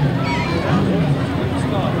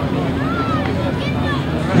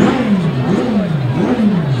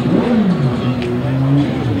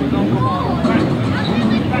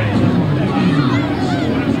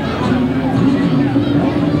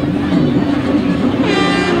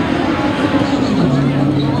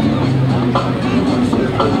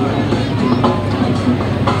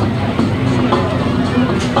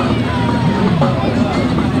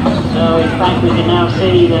 We can now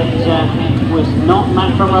see that was not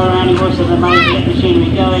Matt from Roller Andy Wilson that managed to get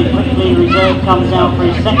machinery going. Quickly, reserve comes out for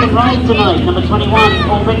his second ride tonight. Number 21,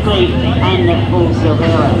 Paul Whitelam and Paul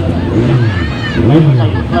Silvera. They will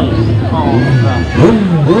take the place of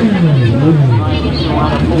I saw how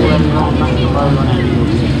to pull earlier on Matt from Roller and Andy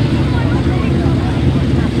Wilson.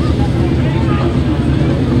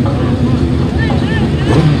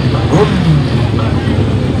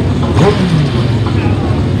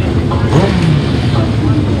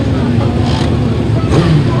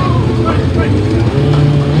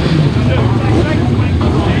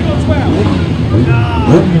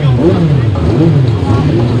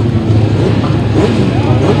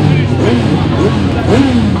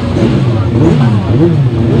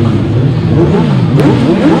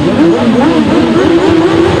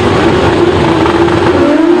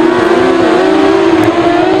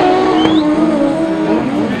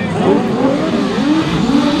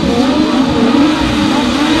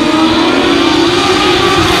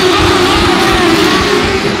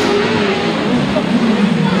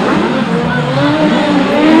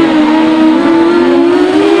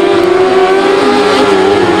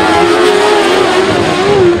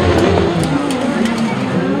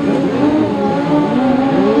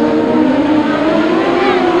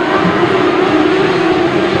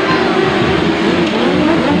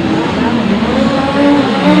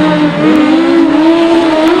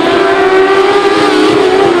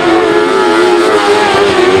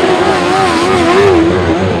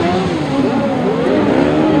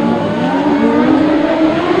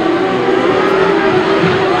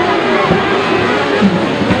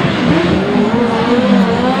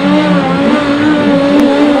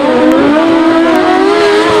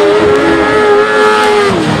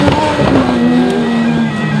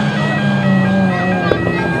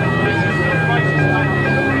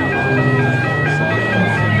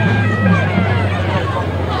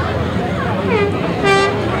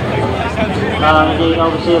 Indeed,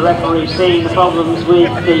 obviously the referee seeing the problems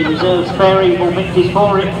with the reserves fairing, Paul Victor's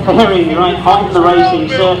fairing right on the racing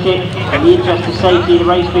circuit. In the interest of safety, the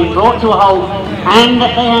race being brought to a halt, and they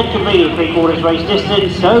had completed 3/4 race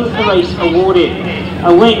distance, so the race awarded.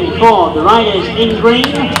 A win for the riders in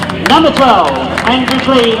green, number 12, Andrew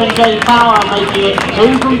Cleve and Dave Power, making it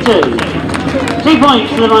 2 from 2. 2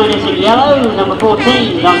 points for the riders in yellow, number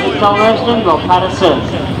 14, Duncan Tolhurst and Rob Patterson.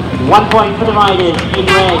 1 point for the riders in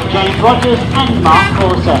red, James Rogers and Mark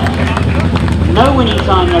Corser. No winning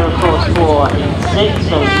time there, of course, for in 6,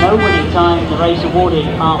 so no winning time. The race awarded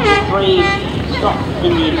after 3, stopped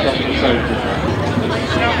in the interest of safety.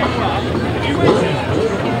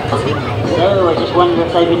 So I just wonder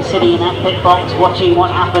if they've been sitting in that pit box watching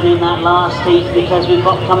what happened in that last heat, because we've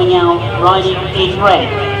got coming out riding in red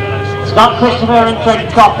Scott Christopher and Trent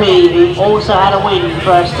Koppe, who also had a win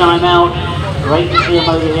first time out. Great to see them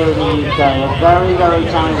over here in the UK, a very, very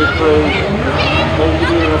talented crew. Those of you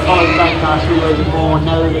who have followed Sidecar Speedway before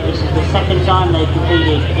know that this is the second time they've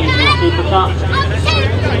competed in the Super Cup.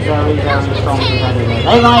 Very, very strong competitor.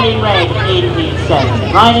 They ride in red in heat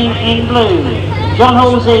 7. Riding in blue, John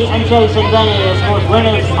Halsey and Jason Glenie, of course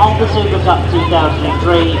winners of the Super Cup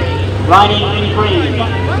 2003. Riding in green,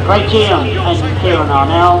 Craig Cheatham and Kieran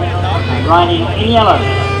Arnell. And riding in yellow,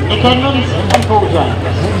 Nick Edmonds and Paul James.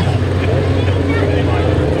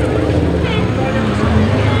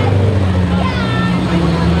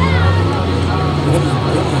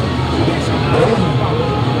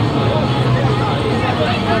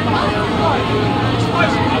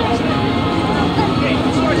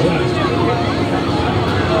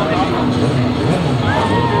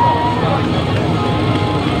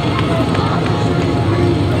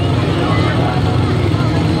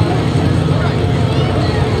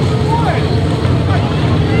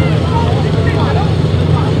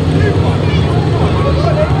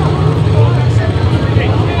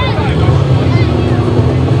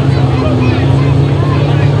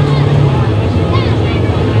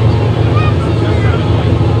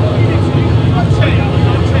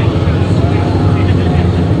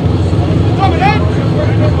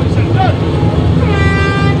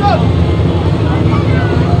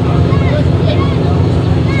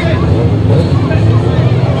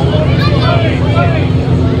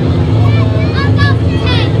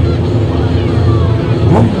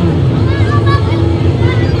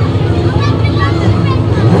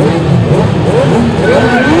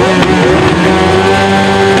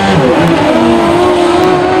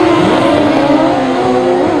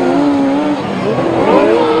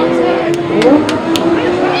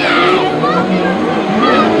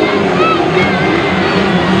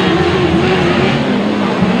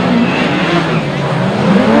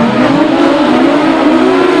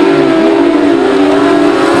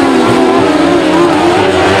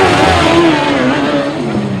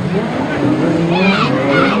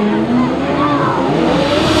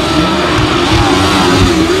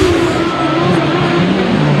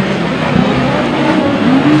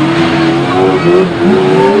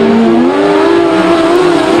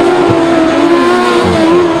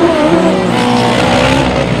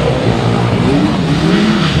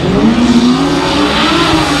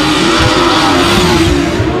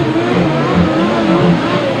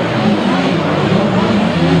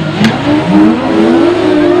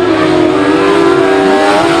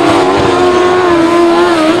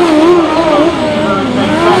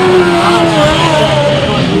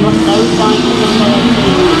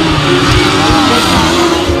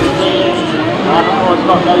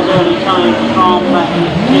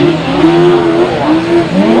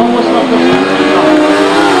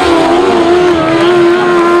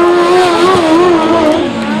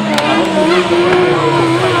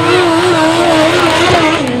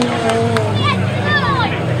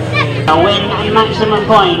 Maximum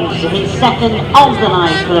points, his second of the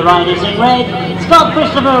night for the riders in red, Scott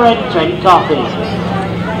Christopher and Trent Koppe.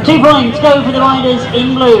 2 points go for the riders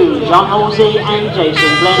in blue, John Halsey and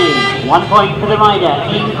Jason Glenie. 1 point for the rider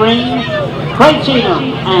in green, Craig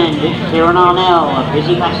Cheatham and Kieran Arnell, a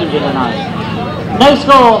busy passenger tonight. No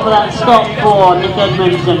score for that stop for Nick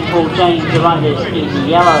Edmonds and Paul James, the riders in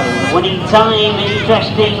yellow. Winning time,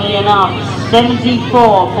 interestingly enough,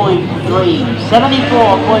 74.3.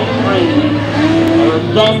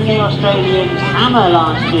 74.3. Again, the Australians hammer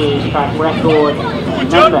last year's track record.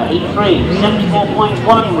 Remember, heat 3,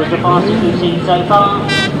 74.1 was the fastest we've seen so far.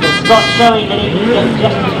 But Scott's showing that he can get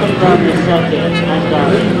just as quick around this circuit as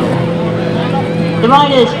Darrin Treloar. The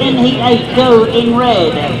riders in heat 8 go in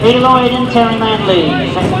red. Peter Lloyd and Terry Manley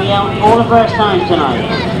effectively out for the first time tonight.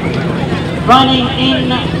 Riding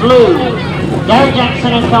in blue, Gary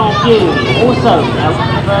Jackson and Carl Pugh also out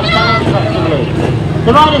for the first time effectively.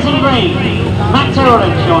 The riders in green, Matt Terrell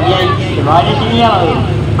and Sean Yates. The riders in yellow,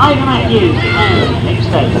 Ivan Matthews and Nick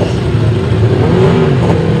States.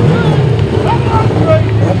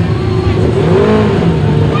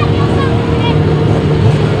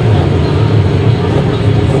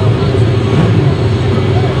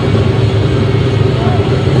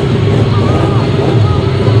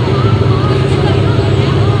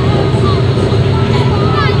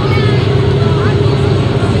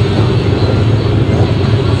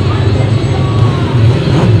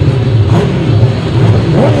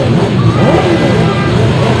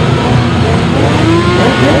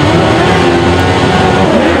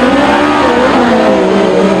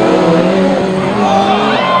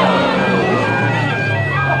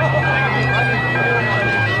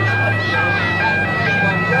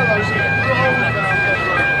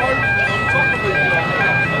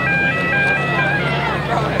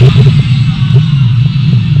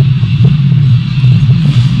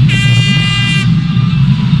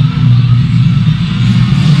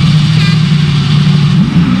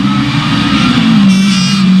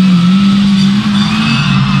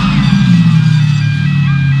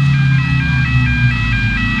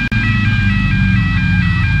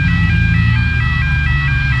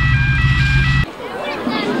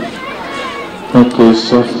 Nick is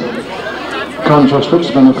conscious, which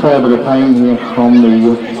has been a fair bit of pain here from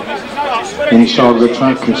the inside of the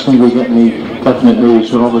track. As soon as we get any definite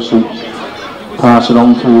news, we'll obviously pass it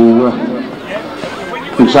on to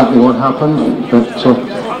exactly what happened. But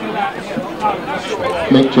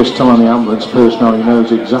Nick just telling the ambulance personnel he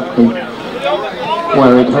knows exactly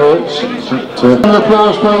where it hurts. But, an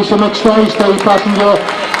applause please for Mick Stace, the passenger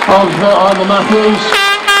of Ivor Matthews.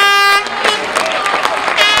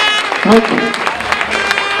 Nick.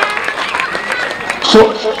 So,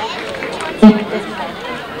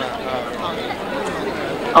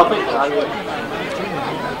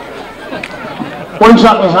 what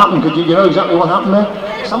exactly happened? Could you know exactly what happened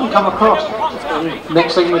there? Someone come across, and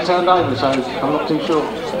next thing we turned over, so I'm not too sure.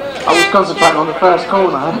 I was concentrating on the first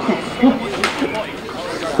corner.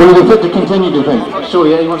 Will you fit to continue, do you think? Sure,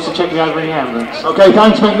 yeah, he wants to check me over in the ambulance. Okay,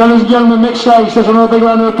 thanks Mick. Ladies and gentlemen, Mick Stace. There's another big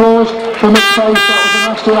round of applause for Mick Stace.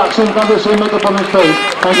 That was a nasty accident. Glad to see Mick up on his feet.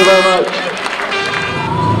 Thank you very much.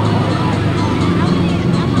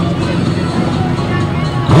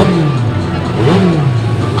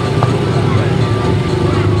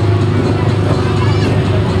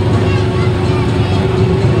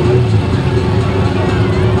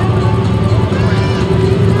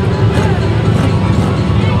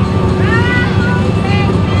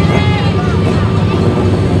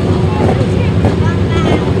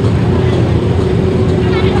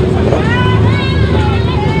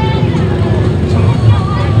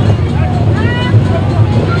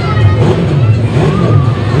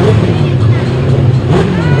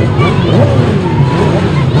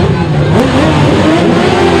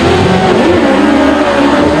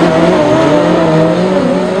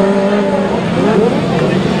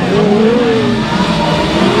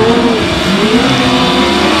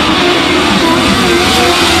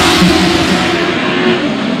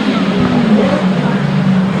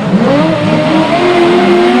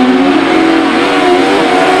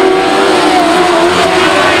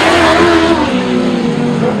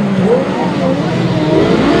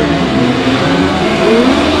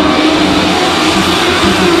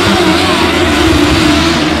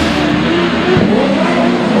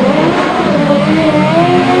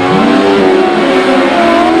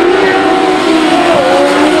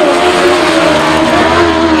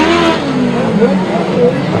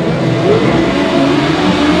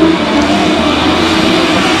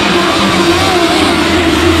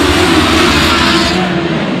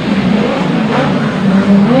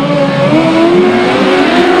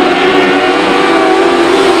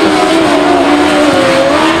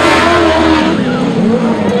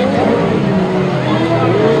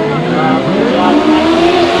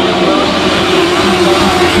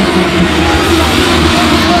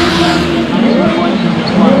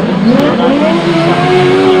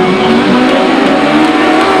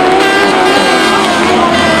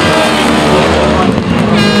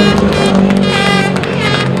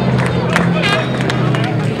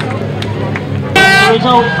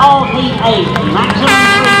 Result of the 8th, maximum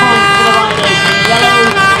 3 points for the riders in yellow,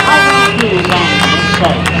 Ivor Matthews and Mick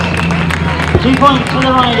Stace. 2 points for the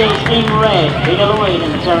riders in red, Peter Lloyd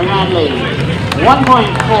and Terry Madley. 1 point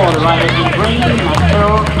for the riders in green, Matt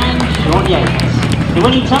Carroll and Sean Yates. The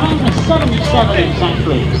winning time is 77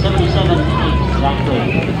 exactly, 77 exactly.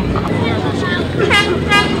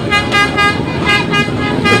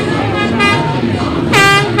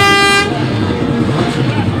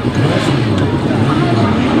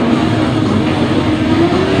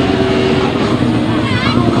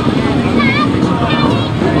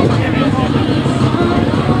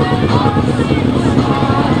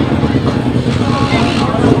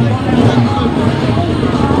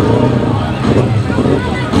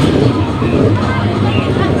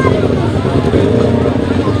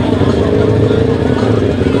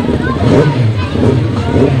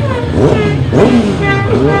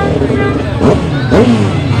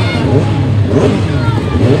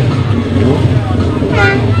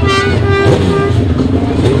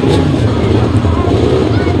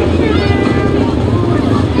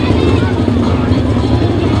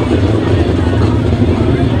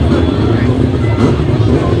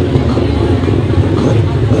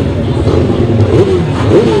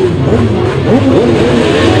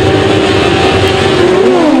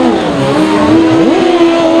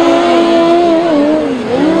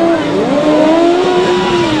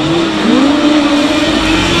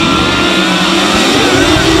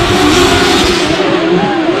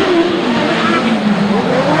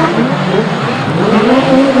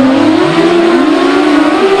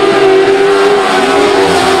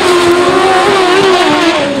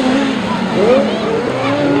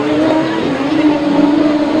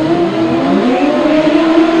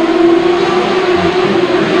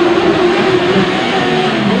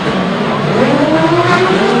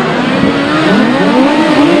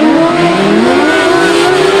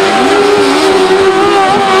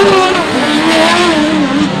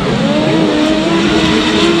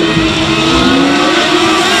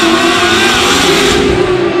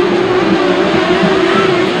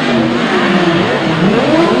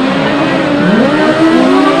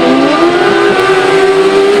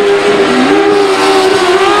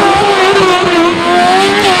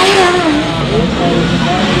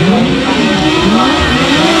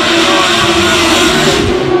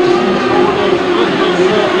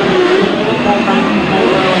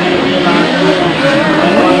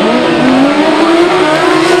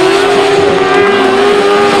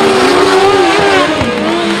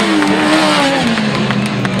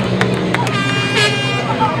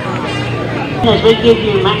 As we give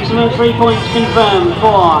you maximum 3 points confirmed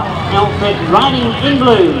for outfit riding in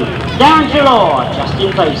blue, Darrin Treloar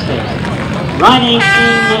Justin Plaisted. Riding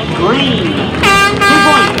in green, 2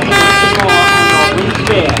 points, Sidecar and Robin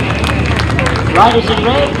Spear. Riders in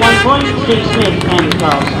red, 1 point, Steve Smith and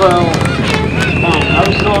Carl Squirrel. And no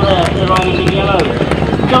score there for the riders in yellow,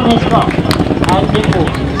 John Hiscock and Nick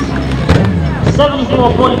Walters.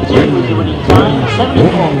 74.2 was the winning time,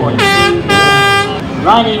 74.2.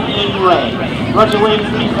 Riding in red, Roger Wynn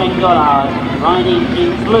and Trent. Riding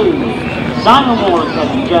in blue, Simon Moore and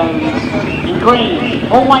Kevin Jones. In green,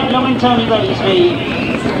 Paul Whitelam and Tony Baseby.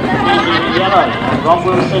 And in yellow, Rob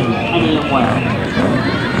Wilson and Ian Well.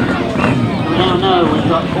 We now know we've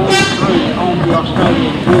got all 3 of the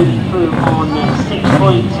Australians moving through on 6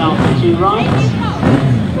 points after 2 rides.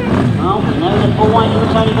 Well, we know that Paul Whitelam and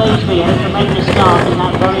Tony Baseby had a tremendous start in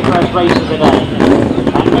that very first race of the day.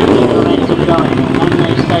 And they keep the momentum going, and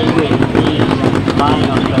they stay with these flying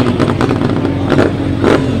Australians.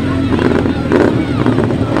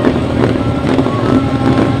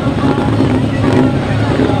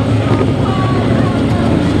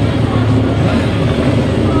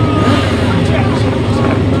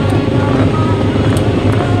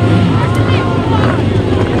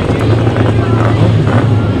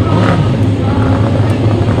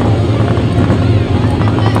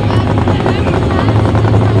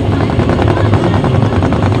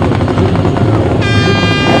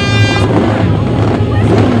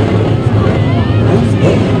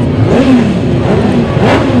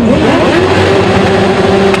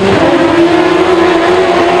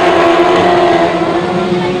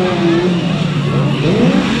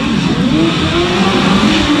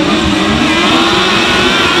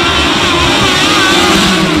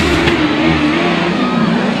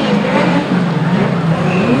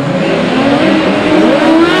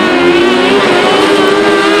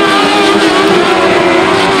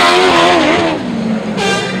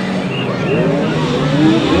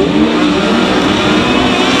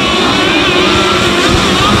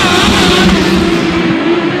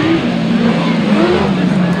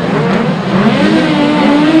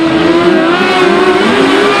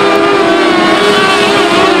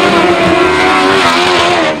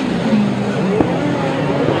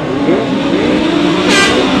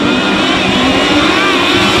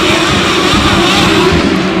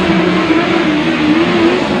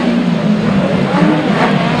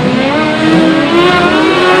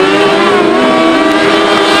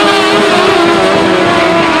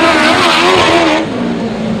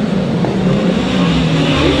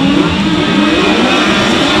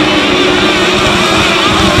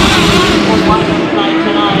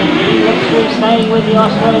 With the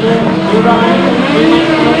Australians, 2 rides,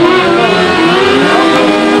 2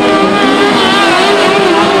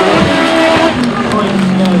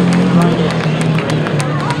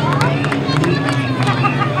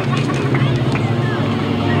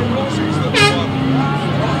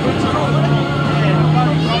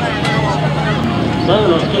 So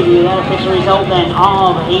let's give you that official result then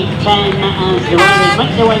of Heat 10 as the riders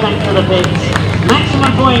make their way back to the pits.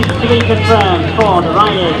 Maximum points to be confirmed for the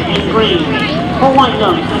riders in green, Paul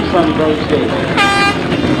Whitelam and Tony Baseby.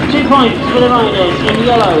 2 points for the riders in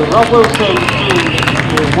yellow, Rob Wilson and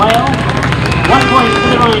Whale. 1 point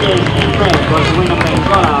for the riders in red, Roger Wynn and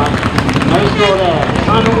Goddard. No score there,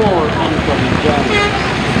 Simon Ward and Kevin Jones.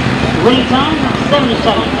 The winning time,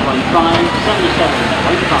 77.5,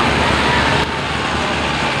 77.5.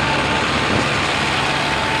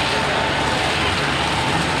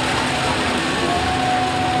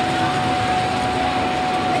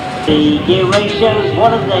 The gear ratios,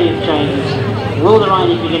 what have they changed? Will the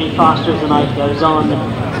riders be getting faster as the night goes on?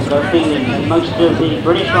 So feeling most of the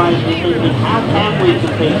British riders will be thinking, how can we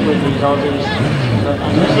compete with these Aussies?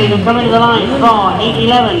 As we see them coming to the line for Heat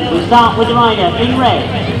 11, we start with the rider in red,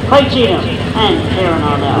 Craig Cheatham and Kieran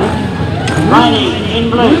Arnell. Riding in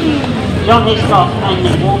blue, John Hiscock and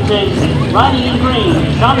Nick Walters. Riding in green,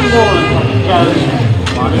 Simon Wall and Kevin Jones.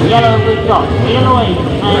 While in yellow we've got Peter Lloyd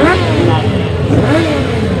and Maggie.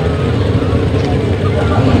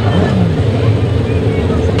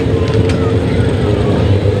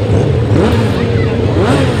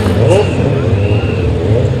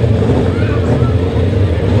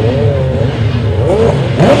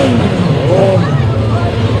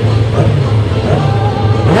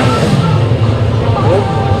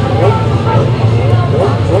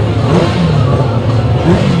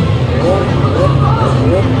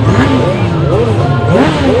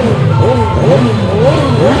 Oh,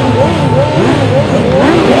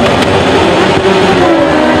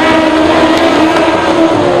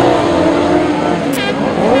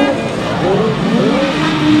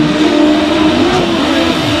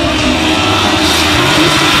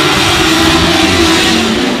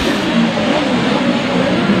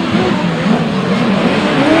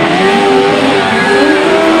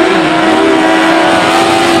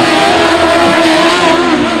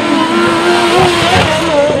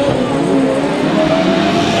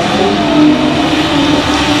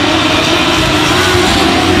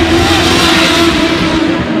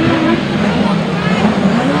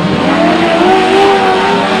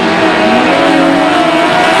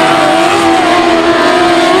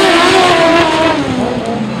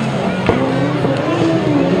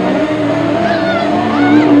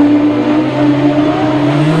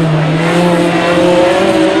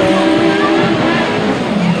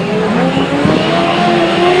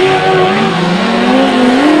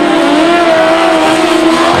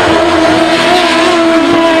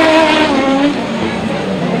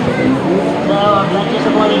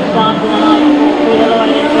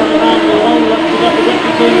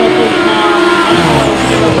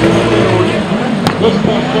 This is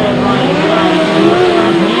their third ride tonight.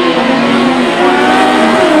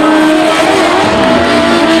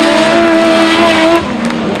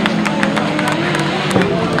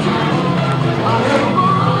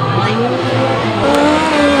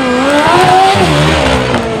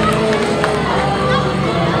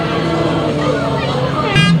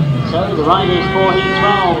 The riders for heat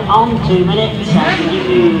 12 on 2 minutes, and to give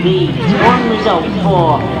you the scoring result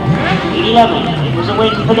for heat 11. It was a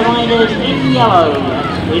win for the riders in yellow.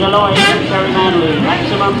 With Lloyd and Terry Manley,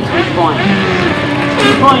 maximum 3 points.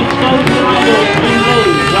 2 points go to the riders in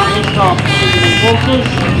blue, John Hiscock and Walters.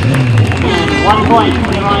 And 1 point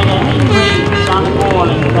for the rider in green, Simon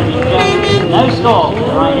Wall and Kevin Jones. No score for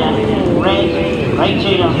the rider in red, Ray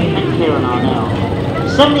Cheatham and Kieran Arnell.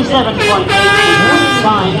 77.8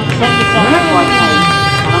 time,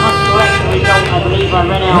 77.8, and I must correct the result, I believe I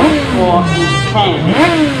read out for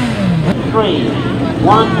 10, 3,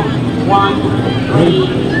 1, 1,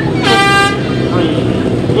 3, 6, 3,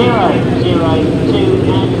 0, 0,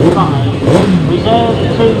 2 and 5, reserve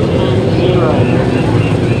 2 and 0.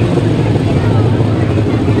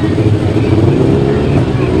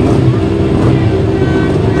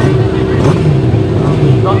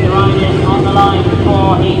 Got the riders on the line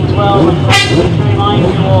for heat 12, and just to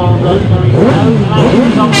remind you all that there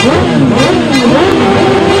is no clash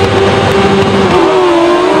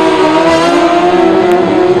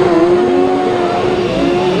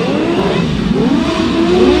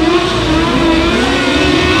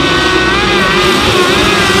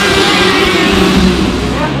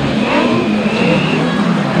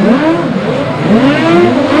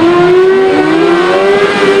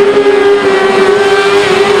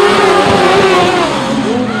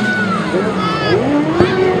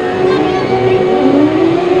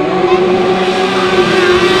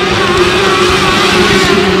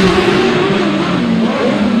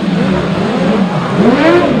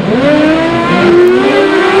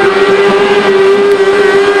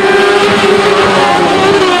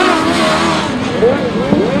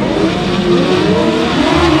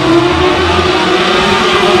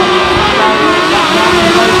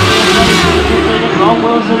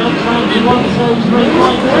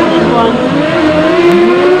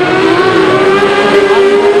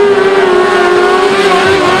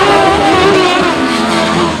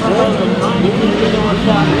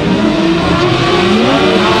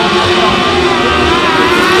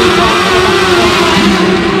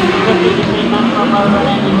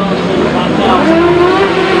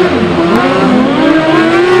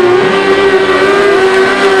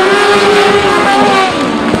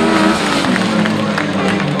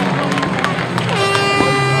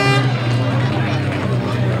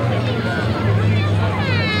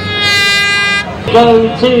go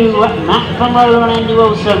to Matt Conroe and Andy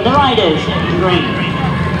Wilson, the riders in green.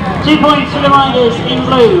 2 points for the riders in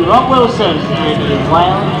blue, Rob Wilson and Ian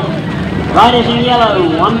Whale. Riders in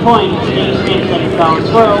yellow, 1 point to Dean Smith and Carl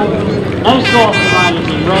Swirl. No score for the riders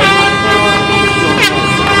in red,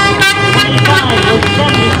 the time was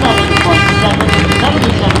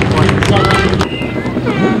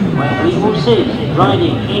 77.7, where we will see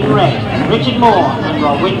riding in red, Richard Moore and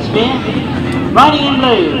Rob Winspear. Riding in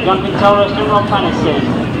blue, John Victorious and Rob Patterson.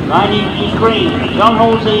 Riding in green, John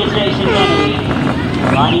Halsey and Jason Glenie.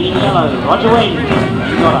 Riding in yellow, Roger Wynn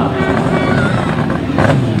and Goddard.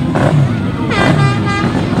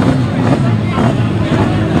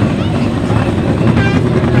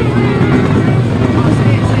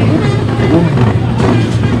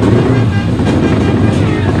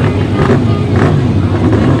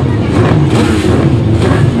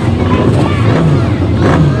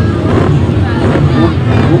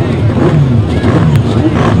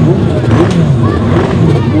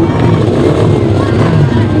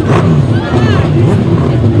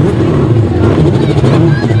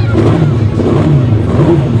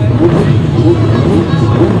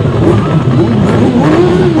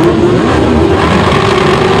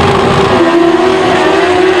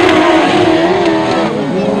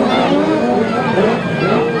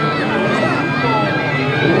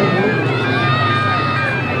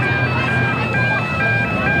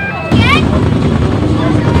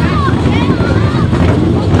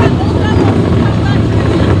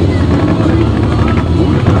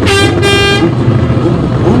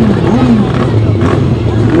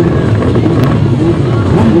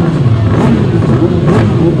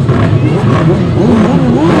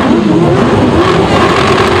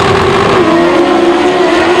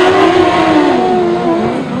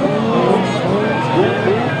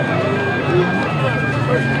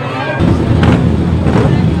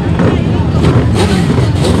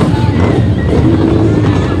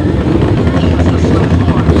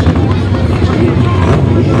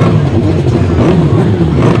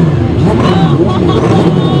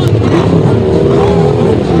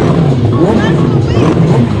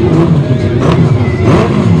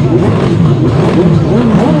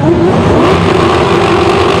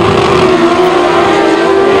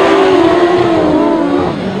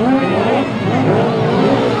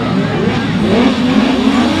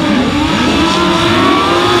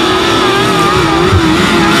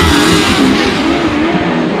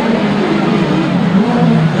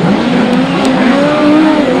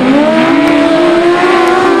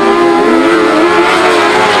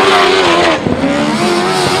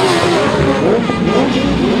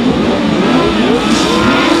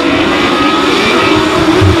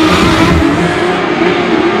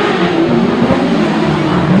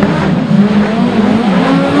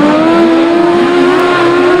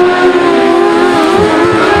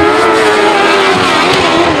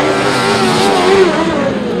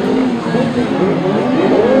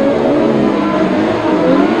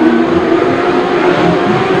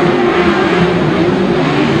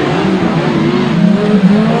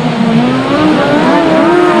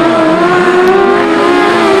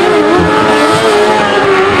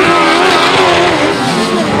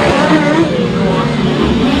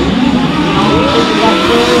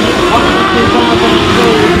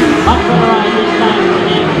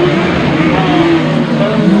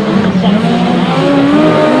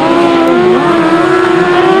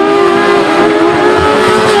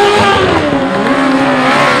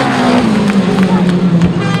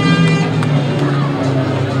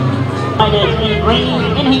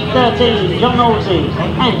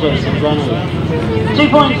 And Jason Glenie. 2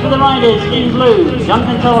 points for the riders in blue,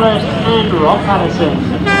 Jonathan Tolhurst and Rob Patterson.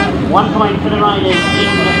 1 point for the riders in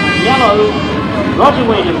yellow, Roger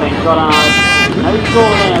Wynn and Ben Goddard. No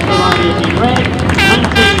score there for the riders in red,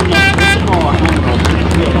 19 Richard Moore and Rob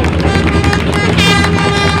Smith.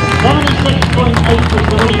 76.8 was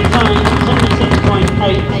the winning time,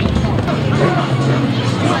 76.8.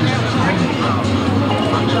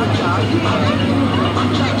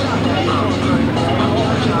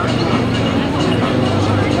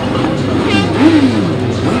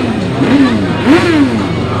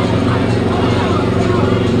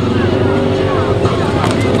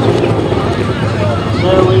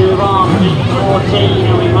 So we move on to 14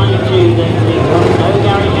 and remind you that we've got no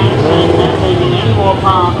Gary Hansen taking any more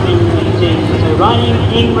part in the meeting. So riding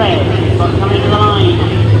in red, we've got coming to the line.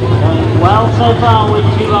 Going well so far with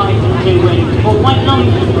 2 rides and 2 wins. Paul Whitelam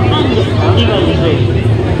and Tony Baseby.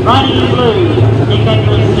 Riding in blue, Nick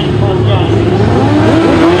Edmonds and Paul Jones.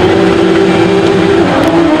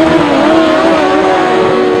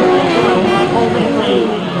 Paul Whitelam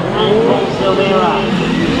and Paul Silvera.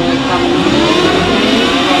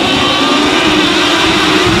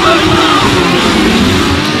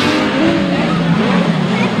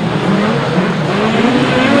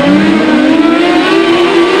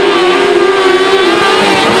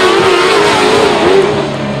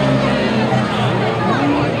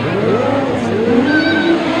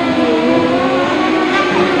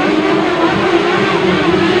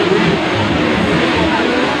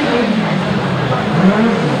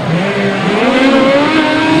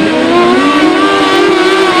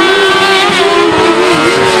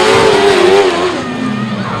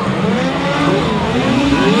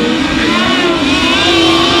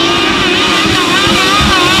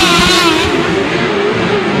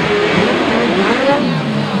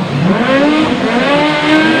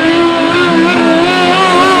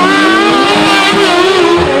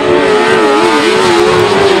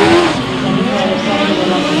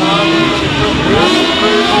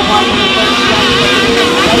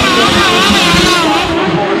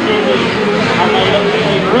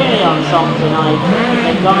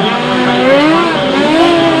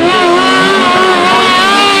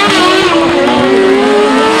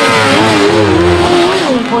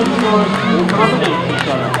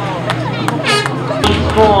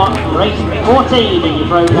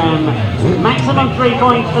 Maximum 3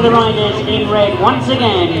 points for the riders in red once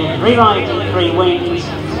again. 3 rides and 3 wins.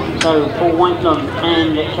 So Paul Whitelam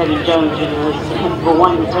and Kevin Jones and for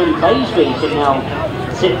one Tony Baseby can now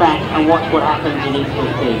sit back and watch what happens in each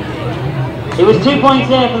 15. It was 2 points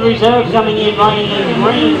there for the reserves coming in, riding in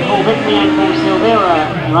green, Paul Whitelam and Paul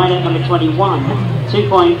Silvera, riding at number 21. 2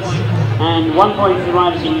 points and 1 point for the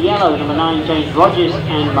riders in yellow, number 9 James Rogers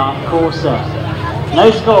and Mark Corser. No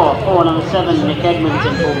score for number 7 Nick Edmonds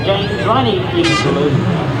and Paul James, riding in blue.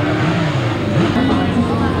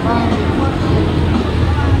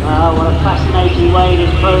 What a fascinating way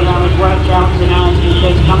this program has worked out tonight.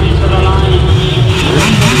 It's coming to the line.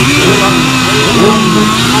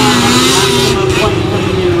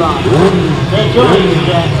 They're joined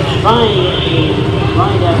by the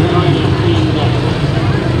rider riding in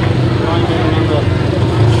number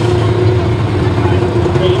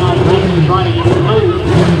 39 riding in blue.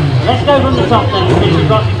 Let's go from the top then, because we've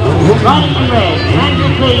got riding in red,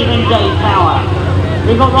 Andrew Cleve and Dave Power.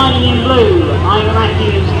 We've got riding in blue, Ira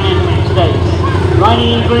Matthews and Matt States.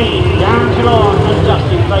 Riding in green, Darrin Treloar and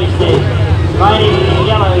Justin Plaisted. Riding in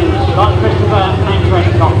yellow, Scott Christopher and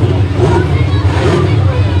Trent Koppe.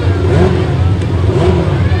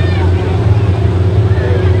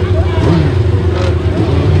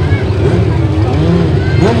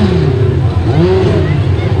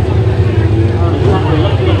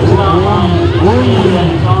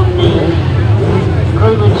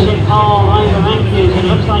 Crewmanship Paul Ira Matthews, and it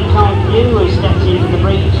looks like Carl Pugh has stepped into the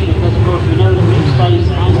breach, because of course we know that Mick Stace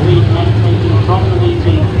has been taken from the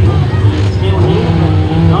meeting. He's still here, but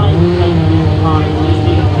he's not able to take part in the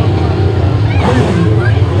meeting.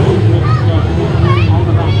 It's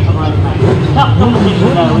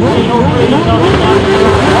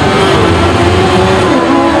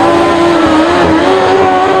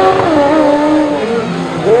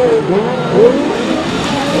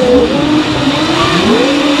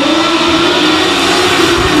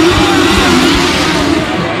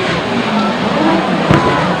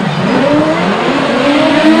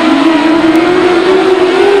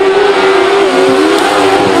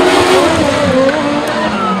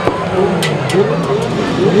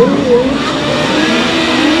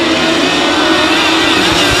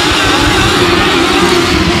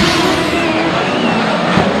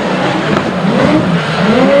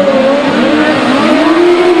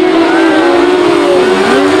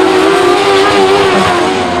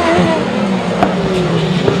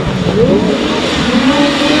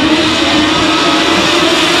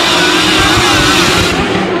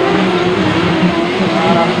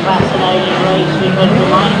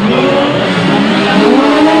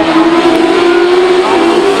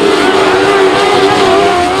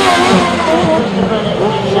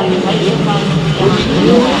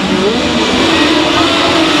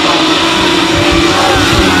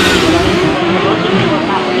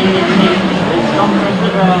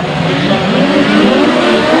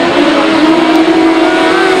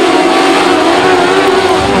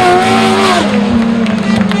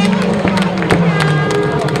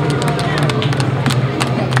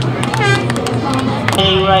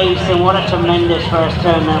And what a tremendous first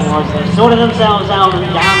turn that was. They sorted themselves out and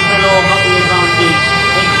Darrin Treloar got the advantage.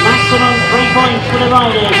 It's maximum 3 points for the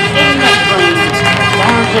riders in the spring.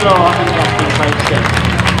 Darrin Treloar and Justin Plaisted.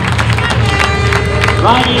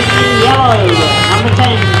 Riding in yellow, number 10,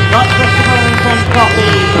 got Christopher and Trent Koppe.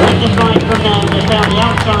 They just ride from there, just down the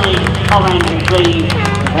outside of Glenie.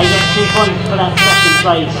 They get 2 points for that second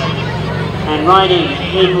place. And riding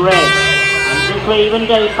in red, Cleve and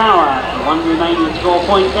Dave Power, one remaining score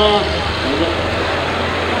point there.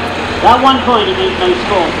 That 1 point against no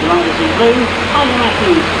score. The riders in blue, Ivan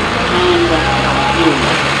Matthews and Hugh.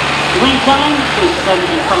 The win time is 75.7,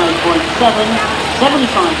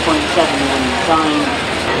 75.7 win time.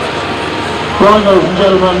 Right, ladies and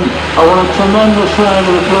gentlemen, I want a tremendous round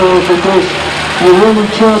of applause because you really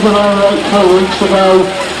cheered them over 4 weeks ago.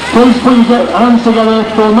 Please put your hands together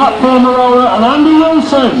for Matt Palmer and Andy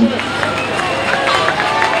Wilson.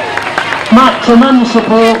 Matt, tremendous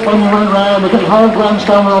support when you went round. The whole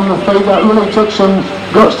grandstand on the feet. That really took some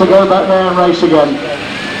guts to go back there and race again.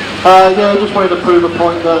 Yeah, I just wanted to prove a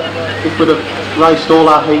point that if we'd have raced all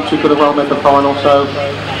our heats, we could have well made the final. So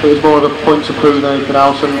it was more of a point to prove than anything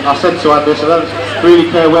else. And I said to Andy, I don't really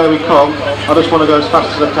care where we come. I just want to go as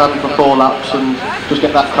fast as I can for 4 laps and just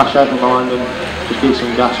get that crash out of my mind and just get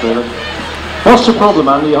some gas really. What's the problem,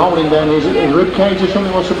 Andy? You're holding down, is it a rib cage or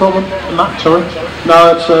something? What's the problem? Matt, sorry?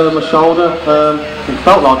 No, it's my shoulder. It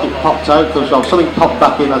felt like it popped out because something popped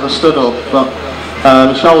back in as I stood up, but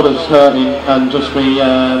my shoulder's hurting and just me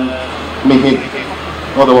hip.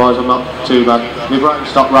 Otherwise I'm not too bad. My brain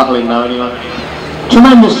stopped rattling now anyway.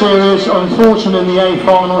 Tremendous series. Unfortunately in the A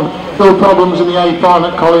final, still problems in the A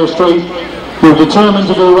final at Collier Street. You were determined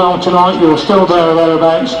to do well tonight, you were still there or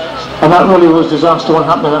thereabouts, and that really was disaster what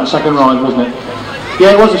happened in that second ride, wasn't it?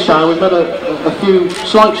 Yeah, it was a shame. We've made a few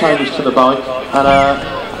slight changes to the bike, and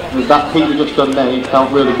that heat we just done there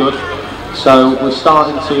felt really good. So we're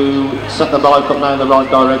starting to set the bike up now in the right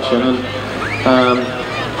direction, and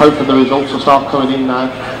hopefully the results will start coming in now.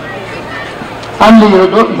 Andy, you're a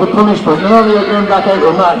glutton for punishment. Not only are you going back out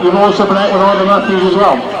with Matt, you've also been out with Ivan Matthews as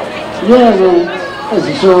well. Yeah, well, as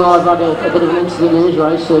you saw, I've had a bit of an incident in his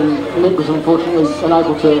race, and Nick was unfortunately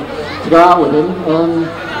unable to go out with him.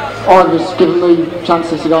 I was giving me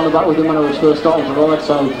chances to go on the back with him when I was first starting to ride,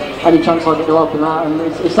 so any chance I get to help him out, and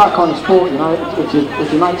it's that kind of sport, you know. If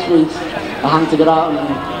your mates need a hand to get out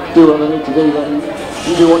and do what they need to do, then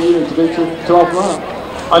you do what you need to do to help them out.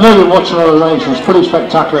 I know you're watching all the races, it's pretty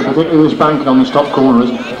spectacular, particularly this banking on this top corner,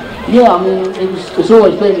 isn't it? Yeah, I mean, it's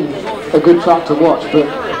always been a good track to watch, but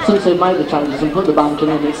since they've made the changes and put the banking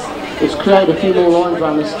in, it's created a few more lines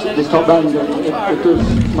around this top end, and it does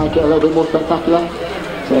make it a little bit more spectacular.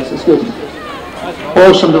 So yes, it's good.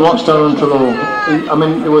 Awesome to watch Darrin Treloar. I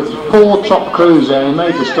mean, there were 4 top crews there. He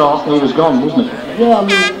made the start and he was gone, wasn't he? Yeah, I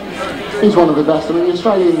mean, he's one of the best. I mean, the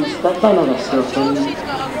Australians, they know their stuff, and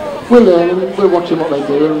we're learning, we're watching what they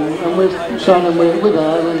do, and we're showing them we're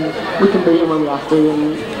there, and we can beat them when we have to,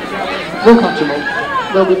 and we'll catch them up.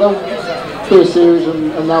 They'll be a series,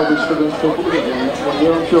 and they'll be struggling to keep up with it one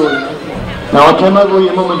year, I'm sure. You know. Now, I came over with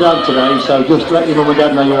your mum and dad today, so just let your mum and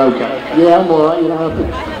dad know you're okay. Yeah, I'm alright, you know.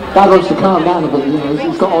 Dad wants to calm down a bit, you know.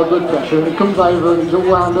 He's got high blood pressure, and he comes over and he's all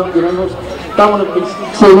wound up, you know. Don't want to be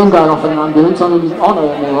seeing him going off in an ambulance. I mean, I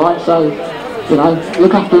know I'm alright, so, you know,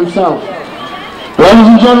 look after himself. Ladies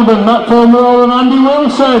and gentlemen, Matt Palmer and Andy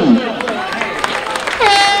Wilson.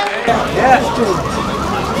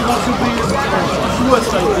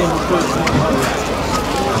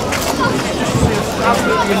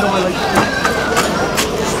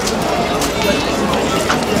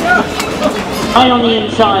 Right on the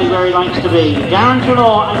inside where he likes to be, Darrin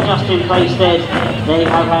Treloar and Justin Plaisted. They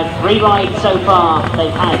have had 3 rides so far.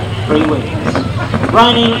 They've had 3 wins.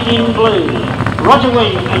 Riding in blue, Roger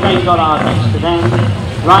Wynn and Dave Goddard next to them.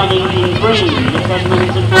 Riding in green, Nick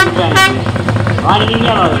Edmonds and Paul James. Riding in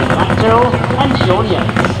yellow, Matt Tyrrell and Sean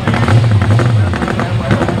Yates.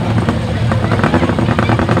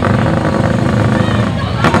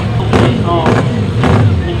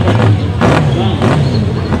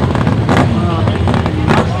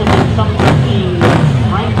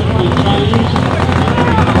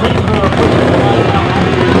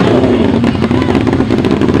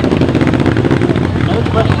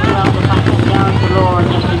 Darrin Treloar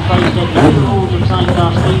Justin Plaisted, no rules of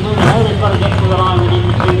Sidecar Speedway. They know they've got to get to the line within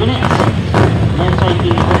the 2 minutes. They're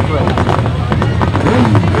taking the quick road.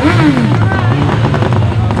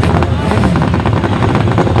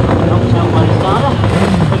 Knocked out by the starter.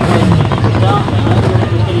 Quick way to get to the start. They know that it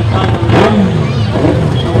was getting tight on the road.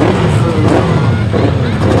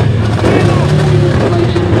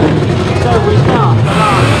 So we start the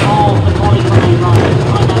last of the qualifying riders.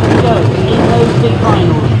 Find out who goes in those big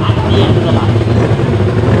finals at the end of the night.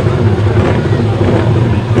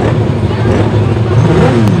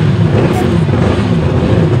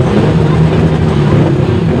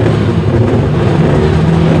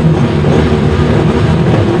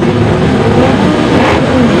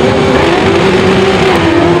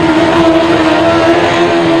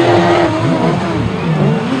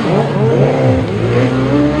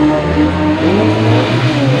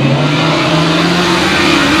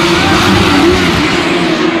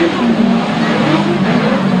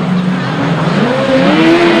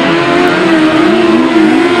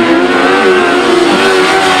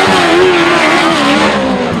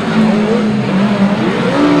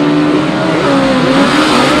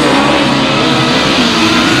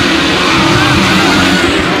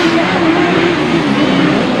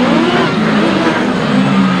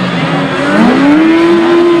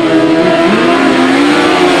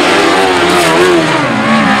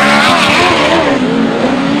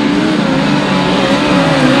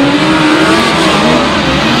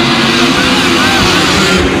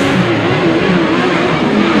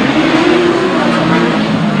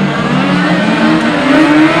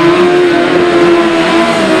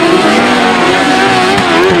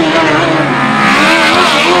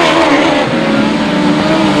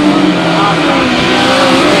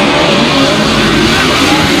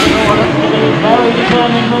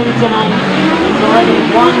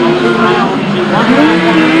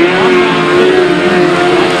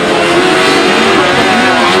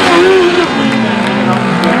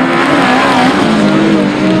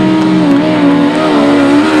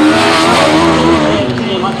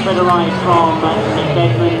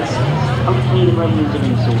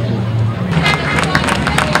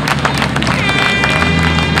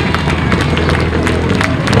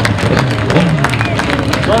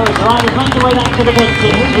 To the pits in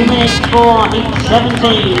 2 minutes for heat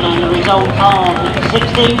 17, and the result of heat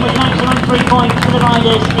 16 was maximum 3 points for the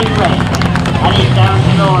riders in red. That is Darrin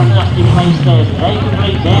Treloar and Justin Plaisted. They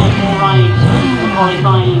complete their 4 rides in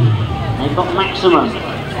qualifying. They've got maximum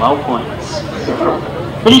 12 points.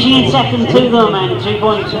 Finishing in second to them, and 2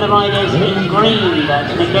 points for the riders in green. That's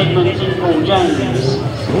Nick Edmonds and Paul James.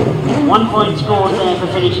 1 point scored there for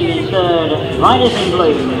finishing in third. Riders in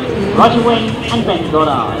blue, Roger Wynn and Ben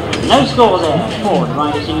Goddard. No score there for the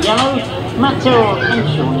riders in yellow, Matt Tyrrell and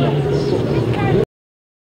Sean Yates.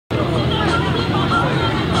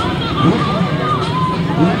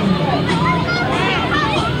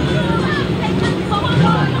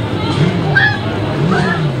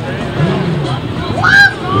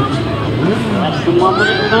 Less than 1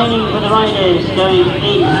 minute remaining for the riders going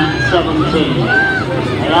in 17.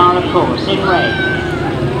 They are, of course, in red,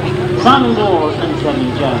 Simon Ward and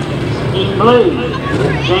Kevin Jones. In blue,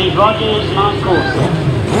 James Rogers, Mark Corser.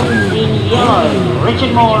 In yellow,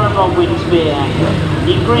 Richard Moore and Rob Winspear.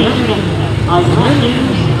 In green, Ivan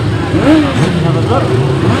Matthews. Have a look.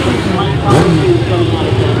 Mike Carlton going out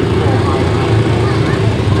again for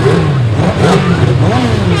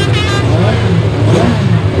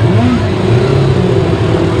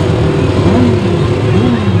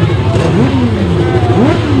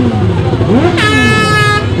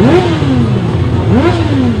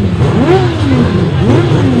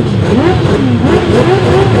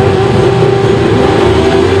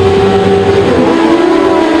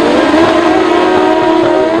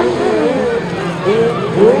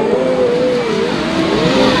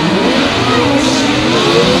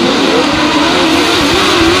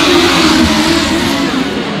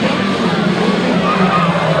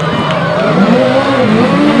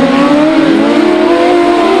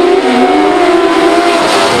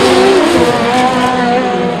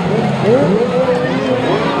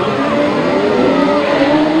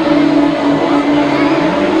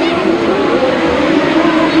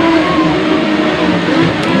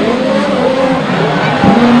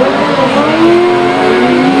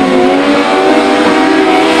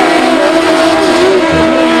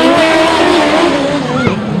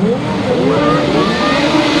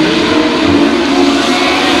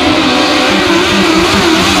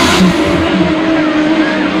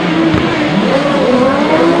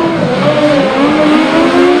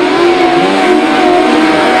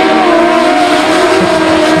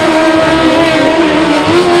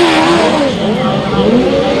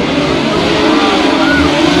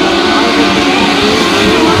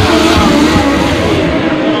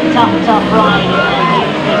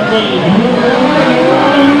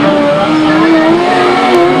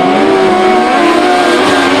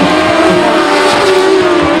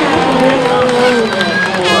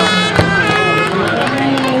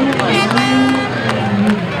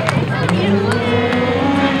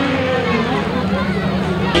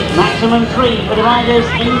Maximum 3 for the riders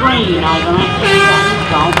in green, Ivan Matthews and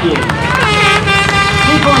Carl Pugh. 2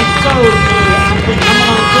 points go to outfit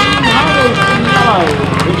number 19, riders in yellow,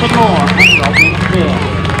 Richard Moore and Rodney Spear.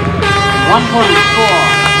 1 point for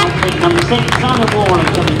outfit number 6, Simon Wall and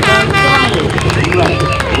Kevin Jones, the riders in red.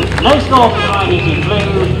 No score for the riders in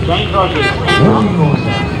blue, James Rogers and Mark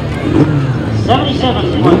Corser.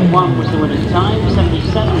 77.1 was the winning time,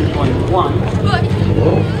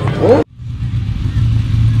 77.1.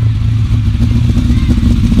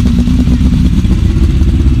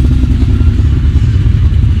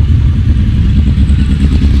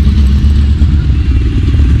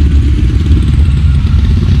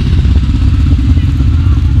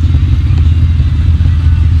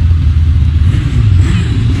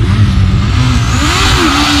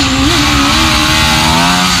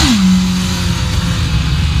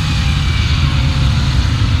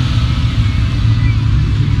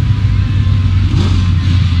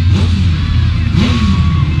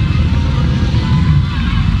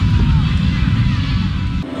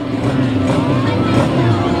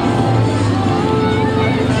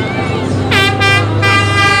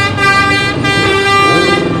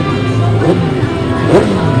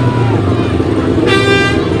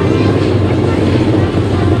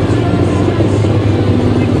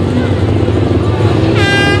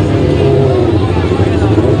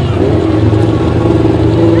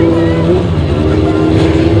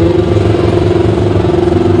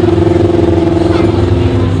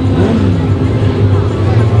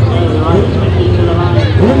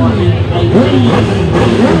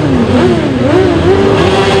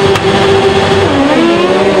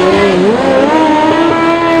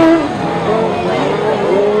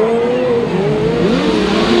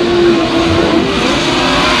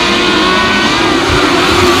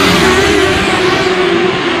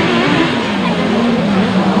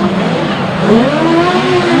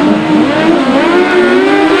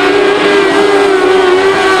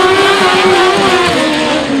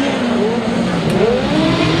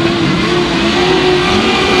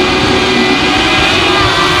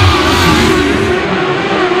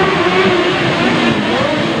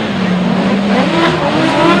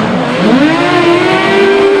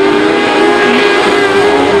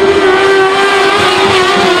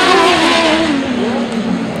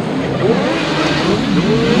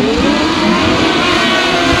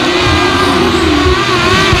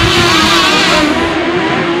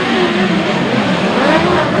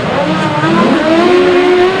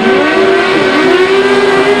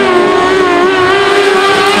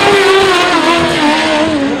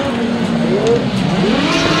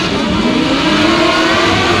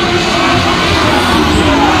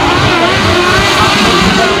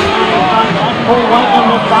 Paul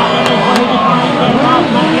Whitelam is back in his way to try and get past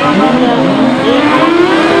Matthew.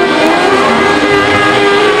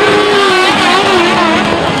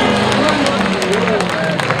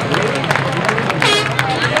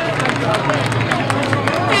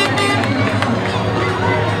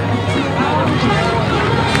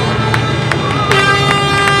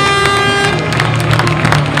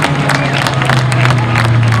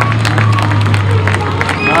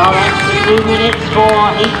 Well, that's the 2 minutes for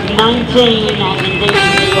heat 19, and indeed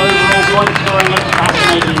the overall point scoring looks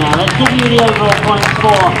fascinating now. Let's give you the overall points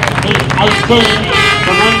for heat 18.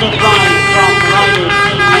 Tremendous ride from the riders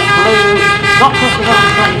in blue. Got Christopher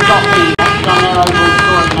and Trent Koppe. That's on their overall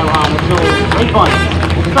scoring, no harm at all. 3 points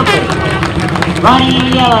for blue. Riding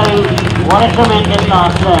in yellow, what a tremendous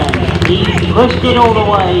last turn. He pushed it all the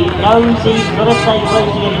way, knows he's got to stay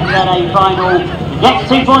close to get into that A final. Gets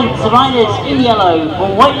 2 points, the riders in yellow for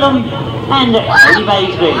Whitelam and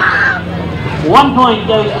Baseby. 1 point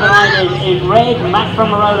goes to the riders in red, Matt from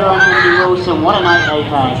Marola and Andy Wilson. What a night they've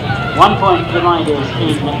had. 1 point to the riders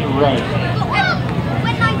in red.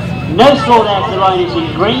 No score there for the riders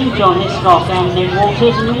in green, John Hiscock and Nick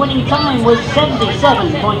Walters, and the winning time was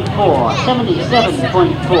 77.4.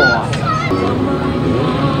 77.4.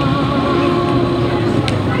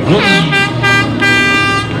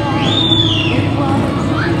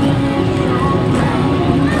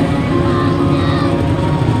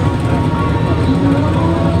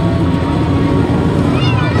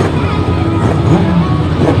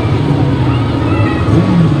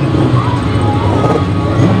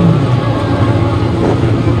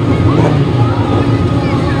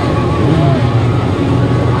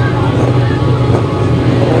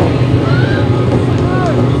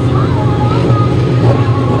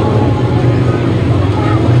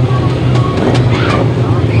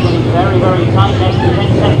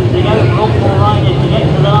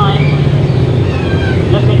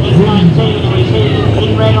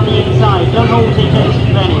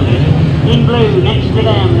 In blue, next to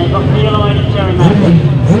them, they've got Peter Lloyd and Terry Madden.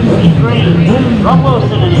 In green, Rob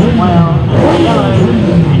Wilson and Ian Well. And in yellow,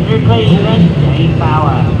 Andrew Cleve and Dave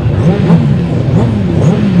Power.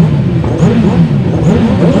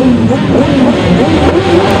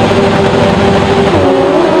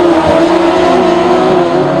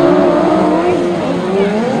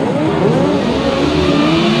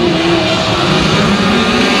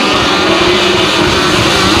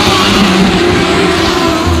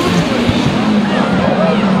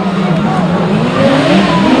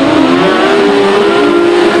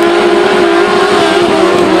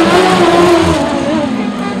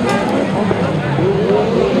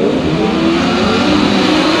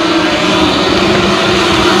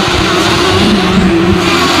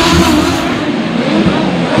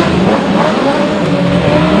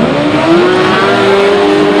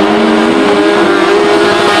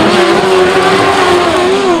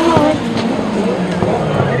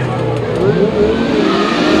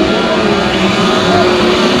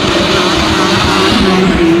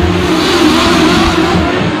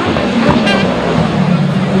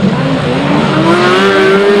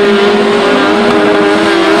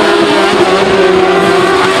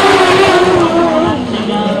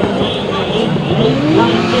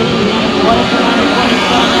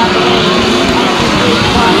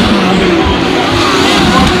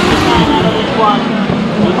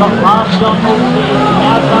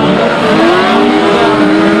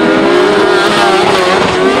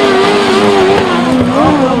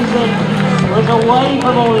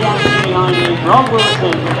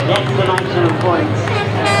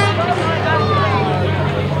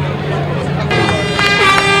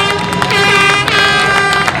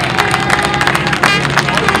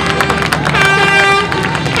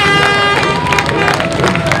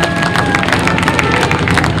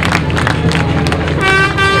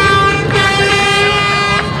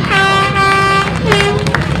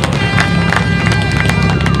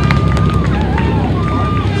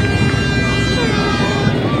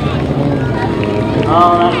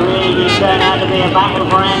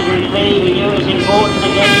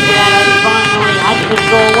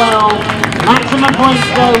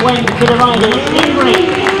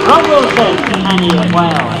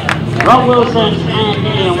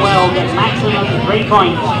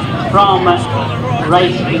 From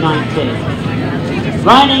race 19.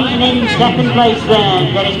 Riding in second place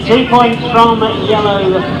there, getting 2 points from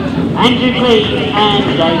yellow, Andrew Cleve and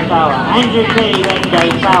Dave Power. Andrew Cleve and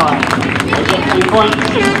Dave Power. They get 2 points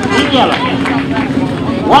in yellow.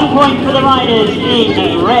 1 point for the riders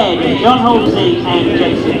in red, John Halsey and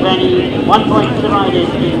Jason Glenie. 1 point for the riders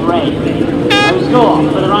in red. No score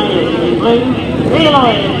for the riders in blue, Peter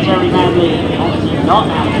Lloyd and Terry Madley. Obviously not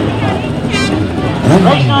out of the play.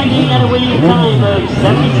 Race 19 at a winning time of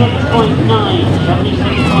 76.9.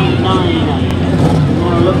 Now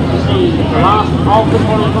look to see the last of the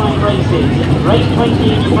qualifying races. Race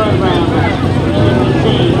 20 in the programme, which you can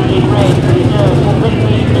see in red, reserved for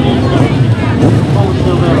victory and Paul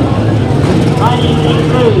Silver. Riding in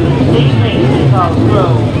blue, Steve Smith and Carl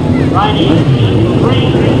Squirrel. Riding in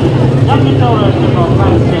green, Duncan Tollers and Bob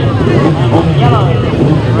Franson. And in yellow,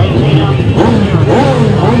 Ray Tina.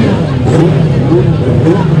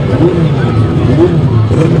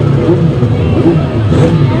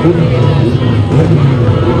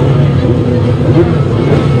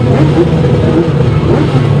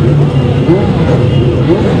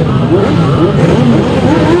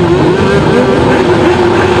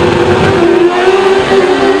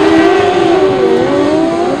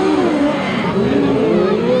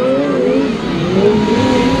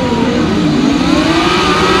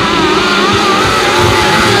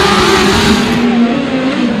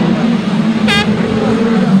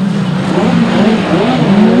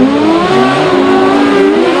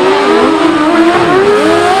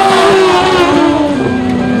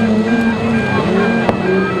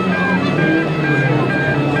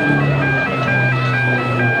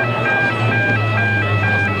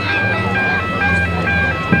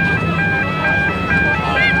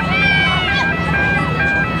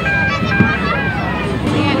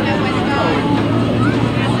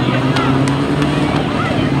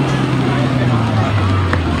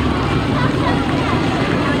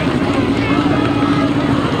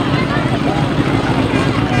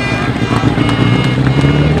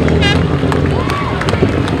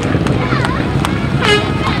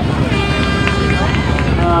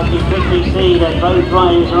 See that both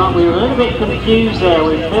riders are up. We were a little bit confused there.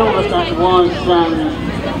 We feel that was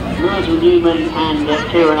Nigel Newman and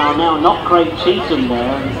Kieran Arnell, not Craig Cheatham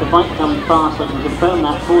there. If the bike comes fast, I can confirm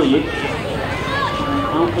that for you.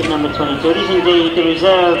 outfit number 22. It is indeed the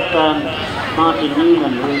reserve Martin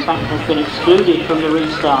Newman, who in fact has been excluded from the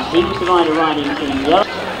restart. He was the rider riding in yellow.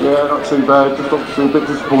 Yeah, not too bad, just obviously a bit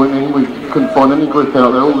disappointing. We couldn't find any grip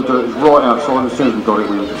out there, all the dirt was right outside. As soon as we got it,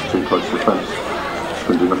 we were just too close to the fence. Just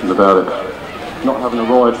couldn't do nothing about it. Not having a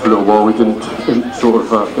ride for a little while, we didn't sort of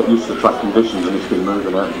get used to the track conditions, and it's been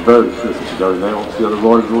moving out. It's very slippy to go there. Obviously the other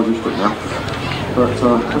riders are all used to it now. But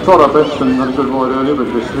we tried our best and had a good ride earlier, but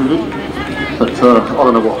a bit excluded. But I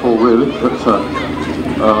don't know what for really, but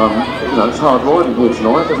you know, it's hard riding here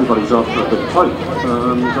tonight. Everybody's after a big take.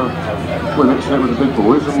 We're mixing it with the big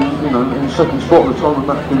boys, and you know, in second spot at the time with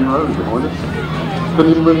Matt Rose behind us.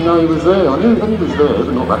 Didn't even really know he was there. I knew he was there,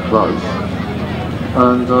 but not that close.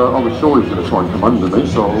 And I was sure he was going to try and come under me,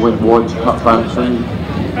 so I went wide to cut back, and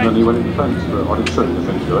then he went in the fence. But I didn't see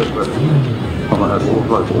anything to it, but I might have sort of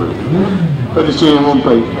close really. But it's in one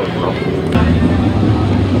beat.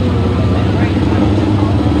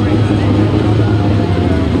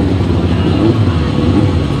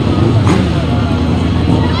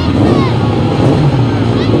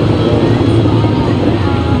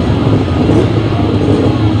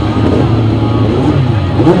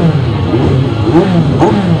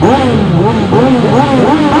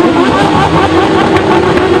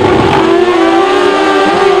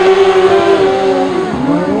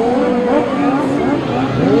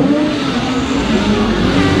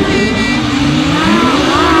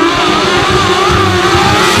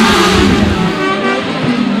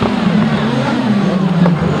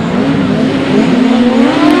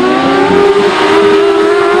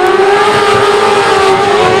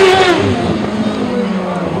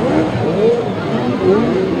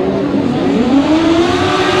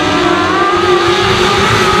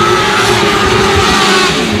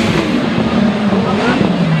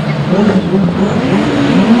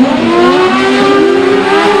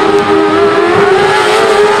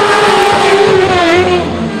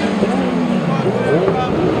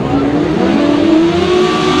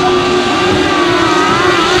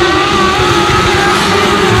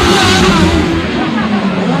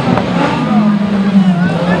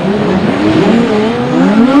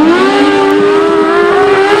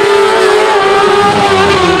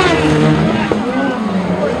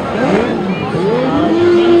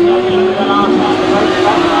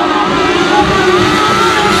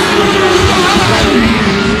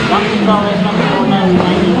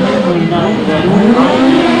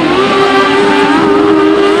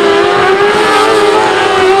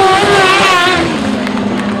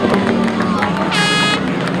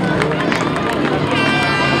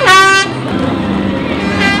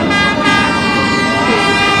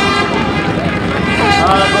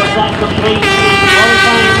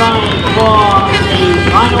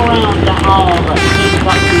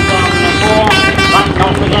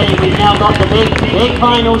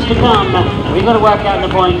 Finals to come. We've got to work out the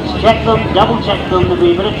points, check them, double check them. There'll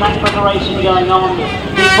be a bit of track preparation going on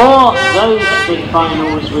before those big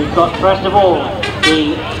finals. We've got first of all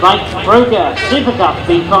the Bike Broker Super Cup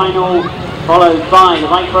B final, followed by the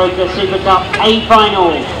Bike Broker Super Cup A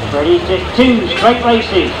final. Ready, just two straight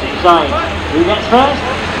races to decide who gets first,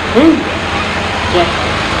 who gets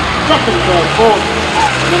second, third, fourth,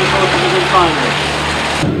 and then of course the big final.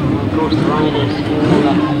 Of course the riders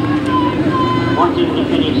wanting to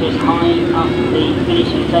finish as high up the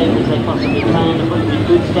finishing table as they possibly can to put them in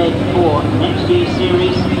good stead for next year's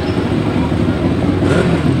series.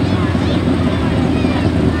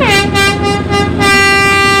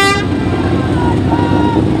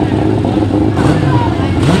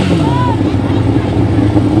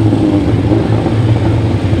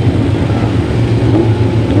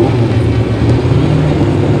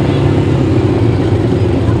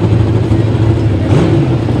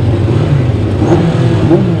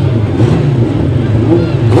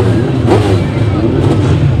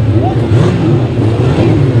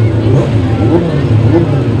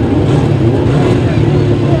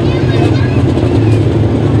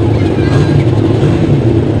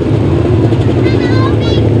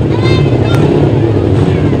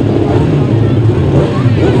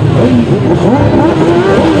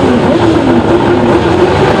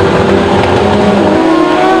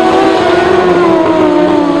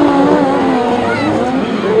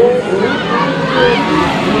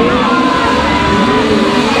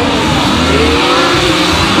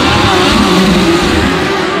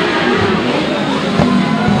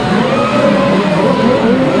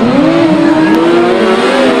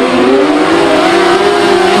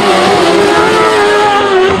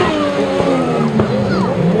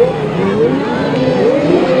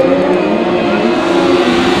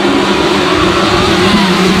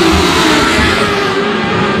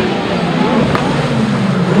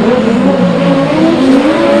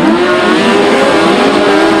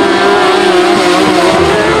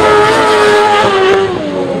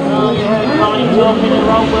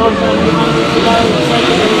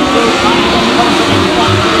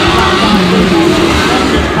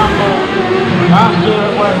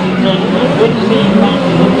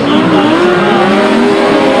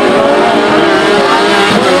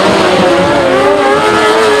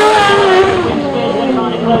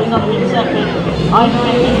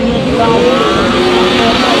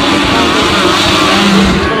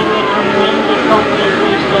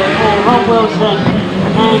 Wilson,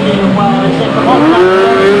 Andy Wales, they come on back.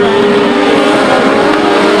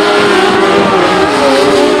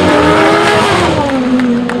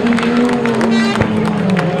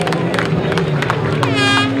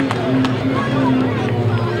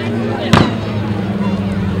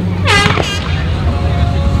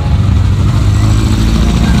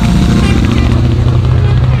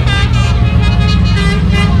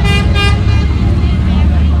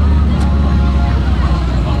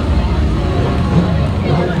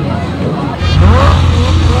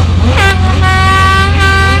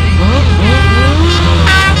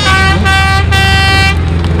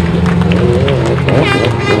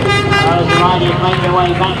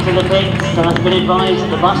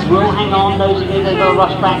 The bus will hang on. Those of you that will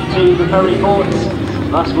rush back to the ferry ports, the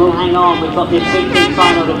bus will hang on. We've got this big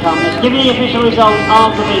final to come. Let's give you the official result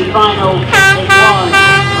of the big final. It was a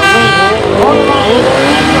win all the way.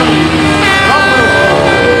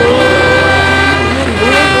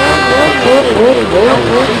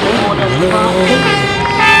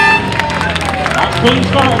 That's Team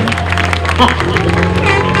Skeleton.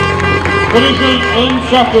 Finishing in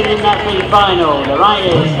second in that big final, the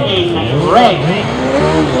riders in red,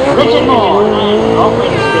 Richard Moore and Bob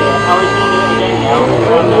Winspear. Oh, he's going to do it again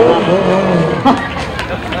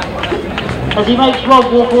now. As he makes Rob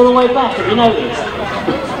walk all the way back, have you noticed?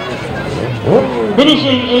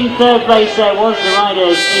 Finishing in third place there was the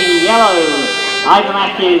riders in yellow, Ivan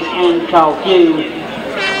Matthews and Carl Pugh.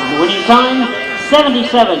 And the winning time,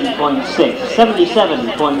 77.6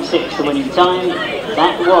 the winning time.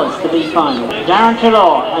 That was the B final. Darrin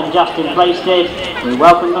Treloar and Justin Plaisted, we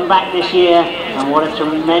welcome them back this year, and what a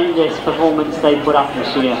tremendous performance they put up this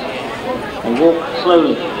year. They walk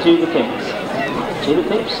slowly to the pits,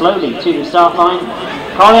 slowly to the start line.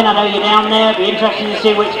 Colin, I know you're down there, be interested to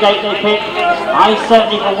see which gate they pick. I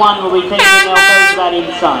certainly for one will be thinking they'll go to that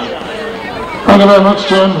inside. Thank you very much,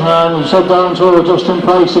 Jim. You said Darrin Treloar Justin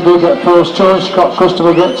Plaisted did get first choice. Scott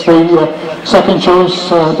Christopher gets the second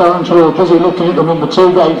choice. Darrin Treloar busy looking at the number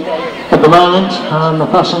 2 gate at the moment, and the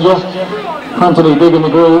passenger Anthony digging the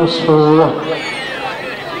grooves for.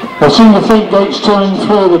 I've seen the feed gates 2 and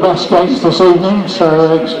 3 are the best gates this evening,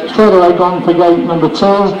 so straight away gone for gate number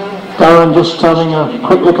 2. Darrin just having a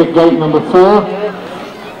quick look at gate number 4.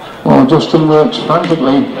 Well, Justin works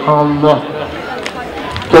frantically on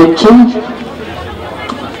gate 2.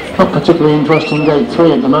 Not particularly interesting gate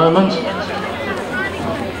 3 at the moment.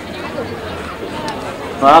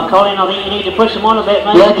 Well, Colin, I think you need to push them on a bit,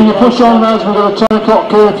 mate. Yeah, can you push on, lads? We've got a 10 o'clock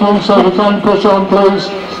curfew, so if you can push on, please.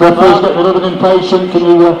 Referee's getting a little bit impatient. Can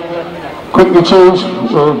you quickly choose?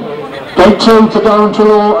 Gate 2 for Darrin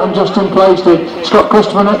Treloar and Justin Plaisted. Scott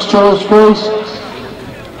Christopher, next choice, please.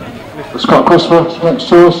 Scott Christopher, next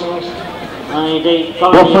choice. Indeed.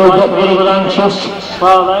 Referee getting a little bit anxious.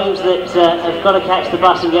 Well, those that have got to catch the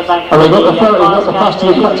bus and get back to they've got the ferry, got the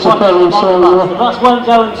passenger to catch the ferry, so... The bus won't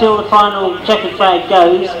go until the final checkered flag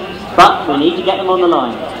goes, but we need to get them on the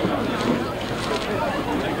line.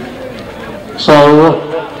 So...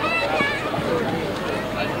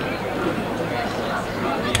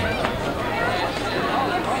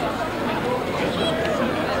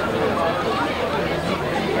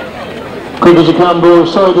 quick as you can,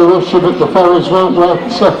 boys. Sorry to rush you, but the ferries won't work.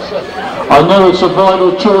 I know it's a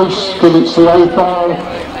vital choice because it's the A final.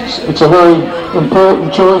 It's a very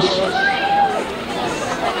important choice.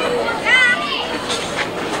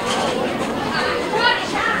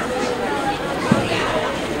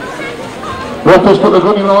 Referees put the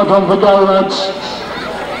green light on for go, lads.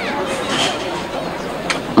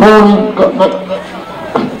 Paul,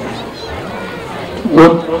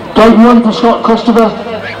 gate 1 for Scott Christopher.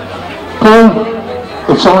 Paul,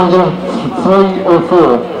 it's either 3 or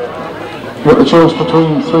 4. You've got the choice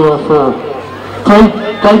between 3 or 4.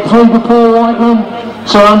 Gate 3 for Paul Whitelam.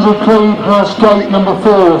 So Andrew Cleve has gate number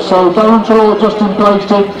 4. So Darrin Treloar Justin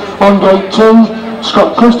Plaisted on gate 2.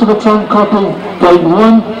 Scott Christopher Trent Koppe, gate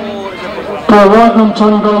 1. Paul Whitelam,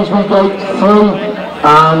 Tony Baseby, gate 3.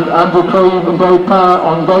 And Andrew Cleve and Dave Power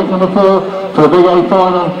on gate number 4 for the Big A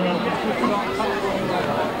final.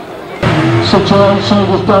 Situation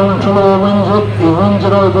if Darrin Treloar wins it, he wins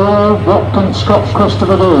it overall. What can Scott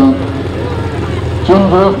Christopher do?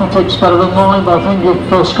 Jim's arithmetic's better than mine, but I think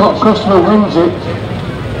if Scott Christopher wins it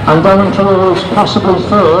and Darrin Treloar is possibly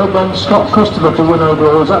third, then Scott Christopher can win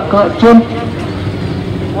overall. Is that correct, Jim?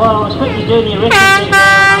 Well, I was quickly doing the arithmetic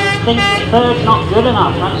there, and I think third's not good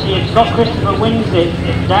enough. Actually, if Scott Christopher wins it,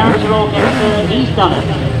 if Darrin Treloar gets third, he's done it.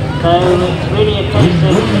 So it's really a case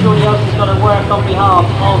of everybody else has got to work on behalf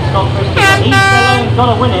of Scott Christopher. He's alone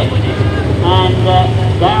got to win it, and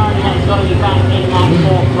Darrin has got to be back in that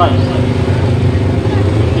 4th place.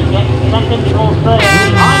 If he gets second or third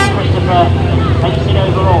behind Christopher, takes it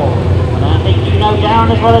overall. And I think you know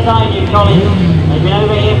Darrin as well as I do, Colin. They've been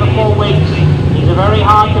over here for 4 weeks. He's a very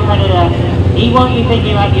hard competitor. He won't be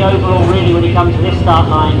thinking about the overall really when he comes to this start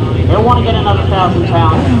line. He'll want to get another £1,000.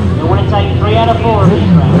 He'll want to take 3 out of 4 of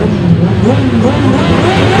these rounds.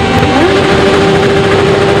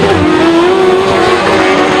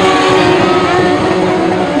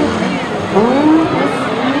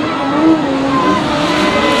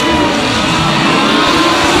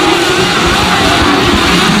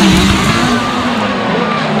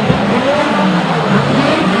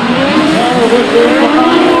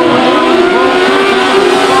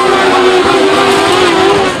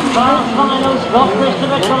 Well,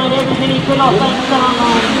 Christopher tried everything he could off that start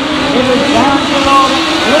line. It was Darrin Treloar that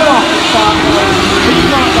flew off the start line. He's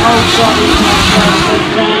got the whole shot in that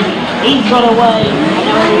first turn. He's got away, and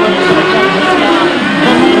now everybody's going to chase him down.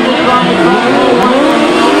 Tremendous ride from Paul Whitelam.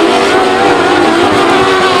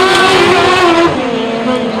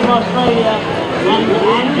 From Australia, and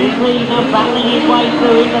Andrew Glenie now battling his way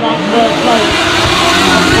through into that third place.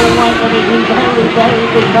 Paul Whitelam is in very, very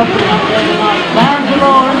good company up there tonight. Darrin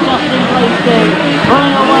Treloar and Justin Plaisted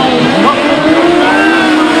running away.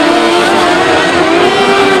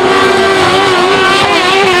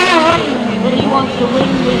 But he wants to win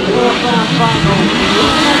this fourth round final.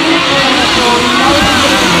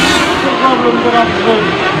 The problems at Oxford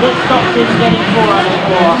that stops him getting 4 out of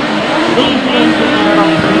 4. These games are now at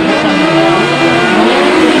Oxford in the second round.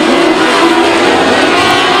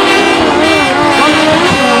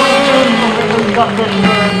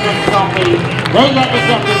 Koppe, they get the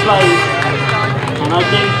second place, and I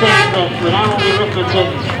do think that without all the arithmetic,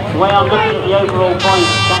 the way I'm looking at the overall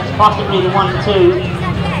points, that's possibly the 1-2.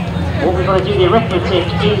 What we've got to do the arithmetic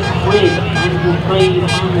is with Andrew Cleve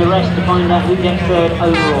and the rest to find out who gets third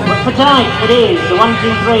overall. But for tonight, it is the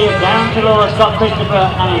 1-2-3 of Darrin Treloar, Scott Christopher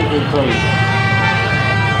and Andrew Cleve.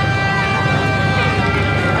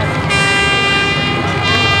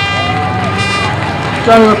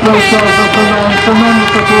 Darrin Treloar for tremendous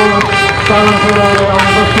performance. Darrin Treloar on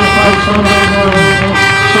the Western place,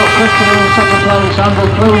 Scott Christopher in second place, Andrew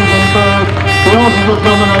Cleve in third. The Aussies have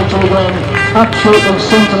dominated again. Absolutely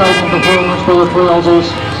scintillating performance for the 3 Aussies.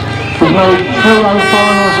 He's made 3 A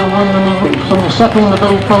finals and won them from the second in the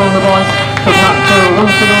beat following the bike of that two.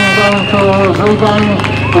 Once again, Darrin Treloar has regained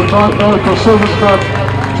the bike local silver squad.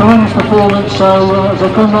 Tremendous performance, so as they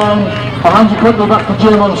come down, I'll hand you quickly back to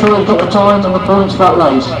Jim. I'm sure he's got the time and the points for that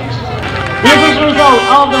race. The official result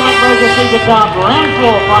of the Roger Sidecar round 4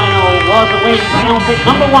 final was a win for outfit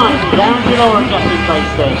number 1, Darrin Treloar Justin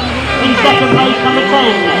Plaisted. In second place, number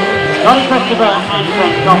 10, Scotty Christopher and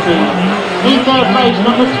Trent Koppe. In third place,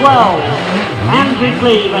 number 12, Andrew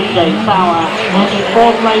Cleve and Dave Power. And in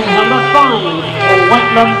fourth place, number 5, Paul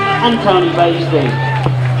Whitelam and Tony Baseby.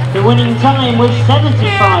 The winning time was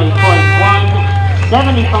 75.1,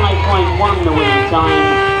 75.1 the winning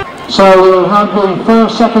time. So we'll have the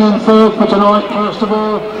first, second and third for tonight. First of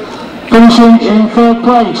all, finishing in third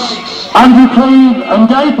place, Andrew Cleve and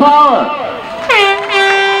Dave Power.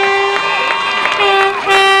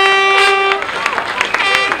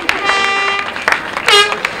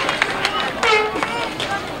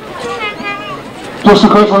 Just a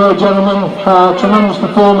quick word, gentlemen. Tremendous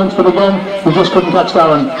performance, but again, we just couldn't catch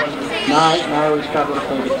Darrin. No, we struggled a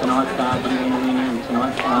fair bit tonight. Didn't win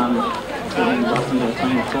tonight.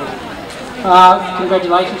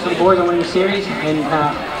 Congratulations to the boys on winning the series, and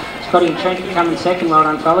Scotty and Trent for coming second. Well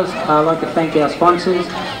done, fellas. I'd like to thank our sponsors,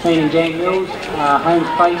 Ian and Jan Mills, Holmes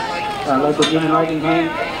Place, local gym in Rockingham,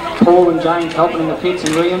 Paul and James helping in the pits,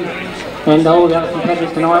 and William, and all the other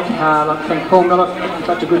competitors tonight. I'd like to thank Paul Miller for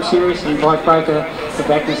such a good series, and Bike Breaker for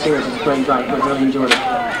backing the series. It's been great. We've really enjoyed it.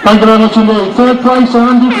 Thank you very much indeed. Third place,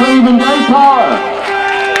 Andrew Cleve and Dave Power.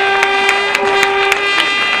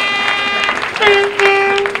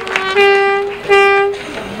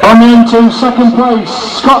 On into second place,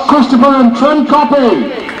 Scott Christopher and Trent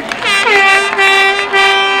Koppe.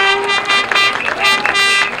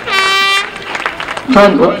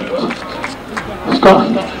 Trent,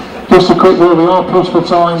 Scott, just a quick word, we are pushed for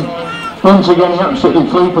time. Once again, he absolutely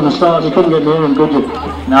flew for the start. You couldn't get near him, could you?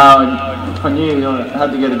 No, I knew I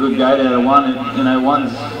had to get a good gate out of one. You know,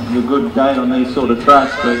 one's a good gate on these sort of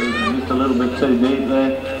tracks, but it was just a little bit too deep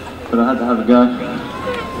there. But I had to have a go.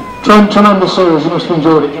 Trent, tremendous series, you must have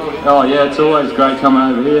enjoyed it. Oh yeah, it's always great coming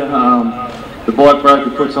over here. The Bike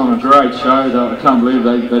Broker puts on a great show. I can't believe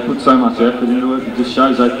they put so much effort into it. It just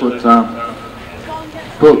shows they put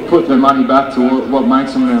their money back to what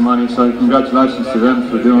makes them their money. So congratulations to them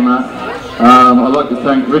for doing that. I'd like to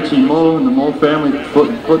thank Richie Moore and the Moore family for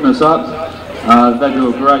putting us up. They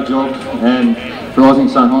do a great job, and Rising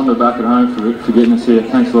St Honda back at home for getting us here.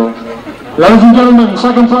 Thanks a lot. Ladies and gentlemen,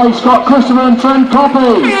 second place, Scott Christopher and Trent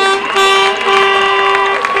Koppe.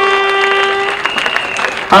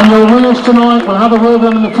 And your winners tonight, we'll have a word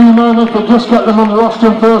with them in a few moments, but just get them on the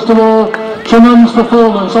rostrum first of all. Tremendous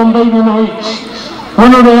performance on baby mates.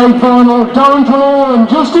 Winner of the A final, Darrin Treloar and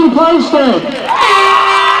Justin Plaisted.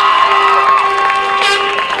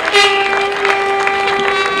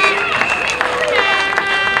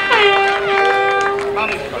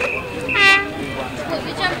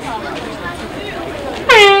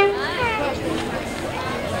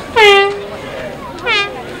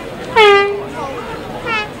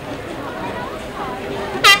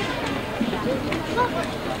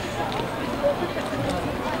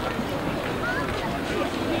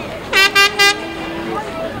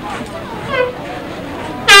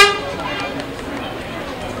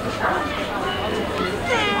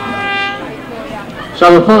 So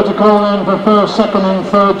we're third to call in for first, second and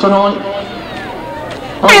third tonight.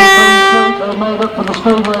 They've made up for the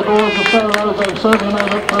Speedway boys, the Stereos, they've certainly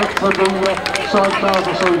made up for the Sidecar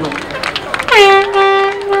this evening.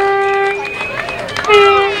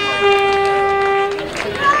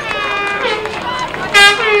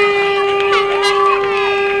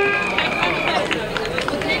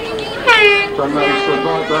 John Mace, the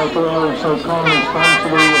bike breaker, also kindly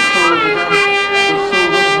responsible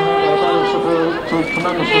for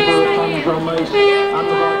tremendous support from John Mace and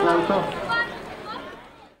the bike breaker.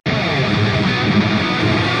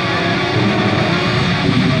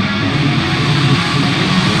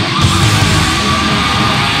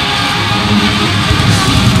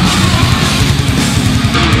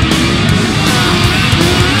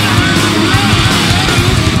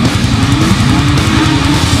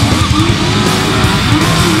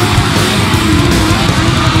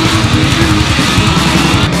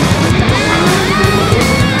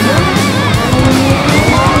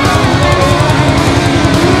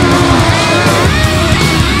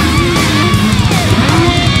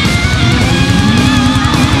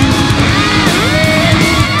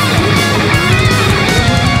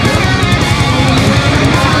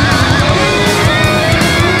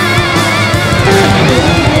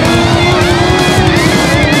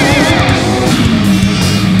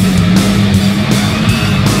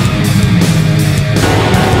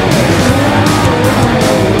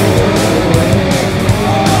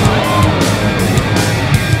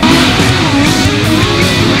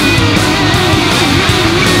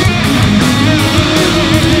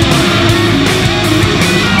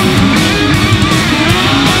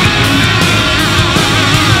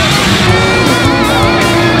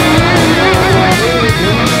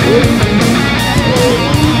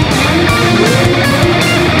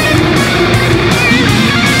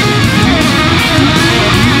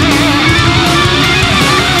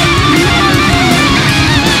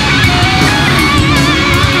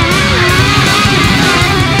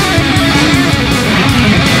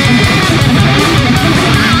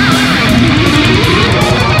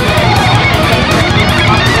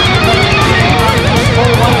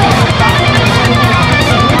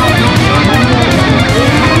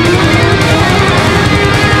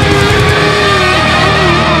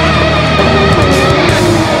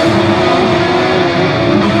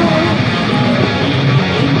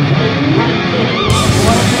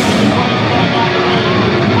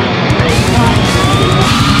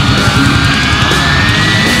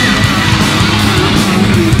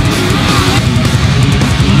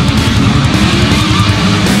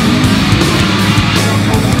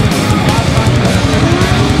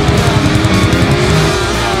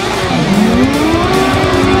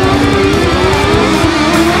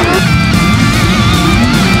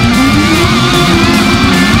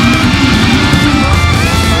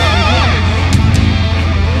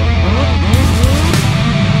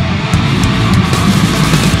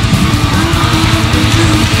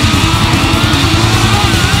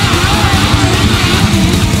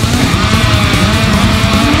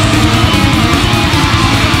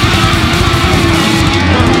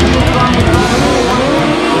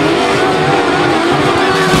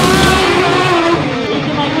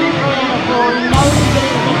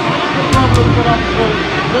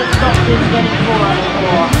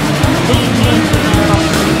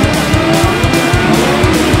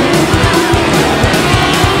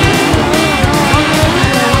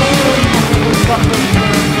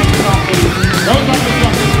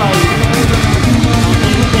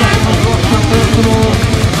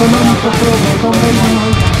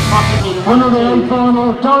 Winner of the A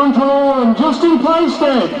final, Darrin Treloar and Justin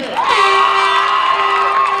Plaisted.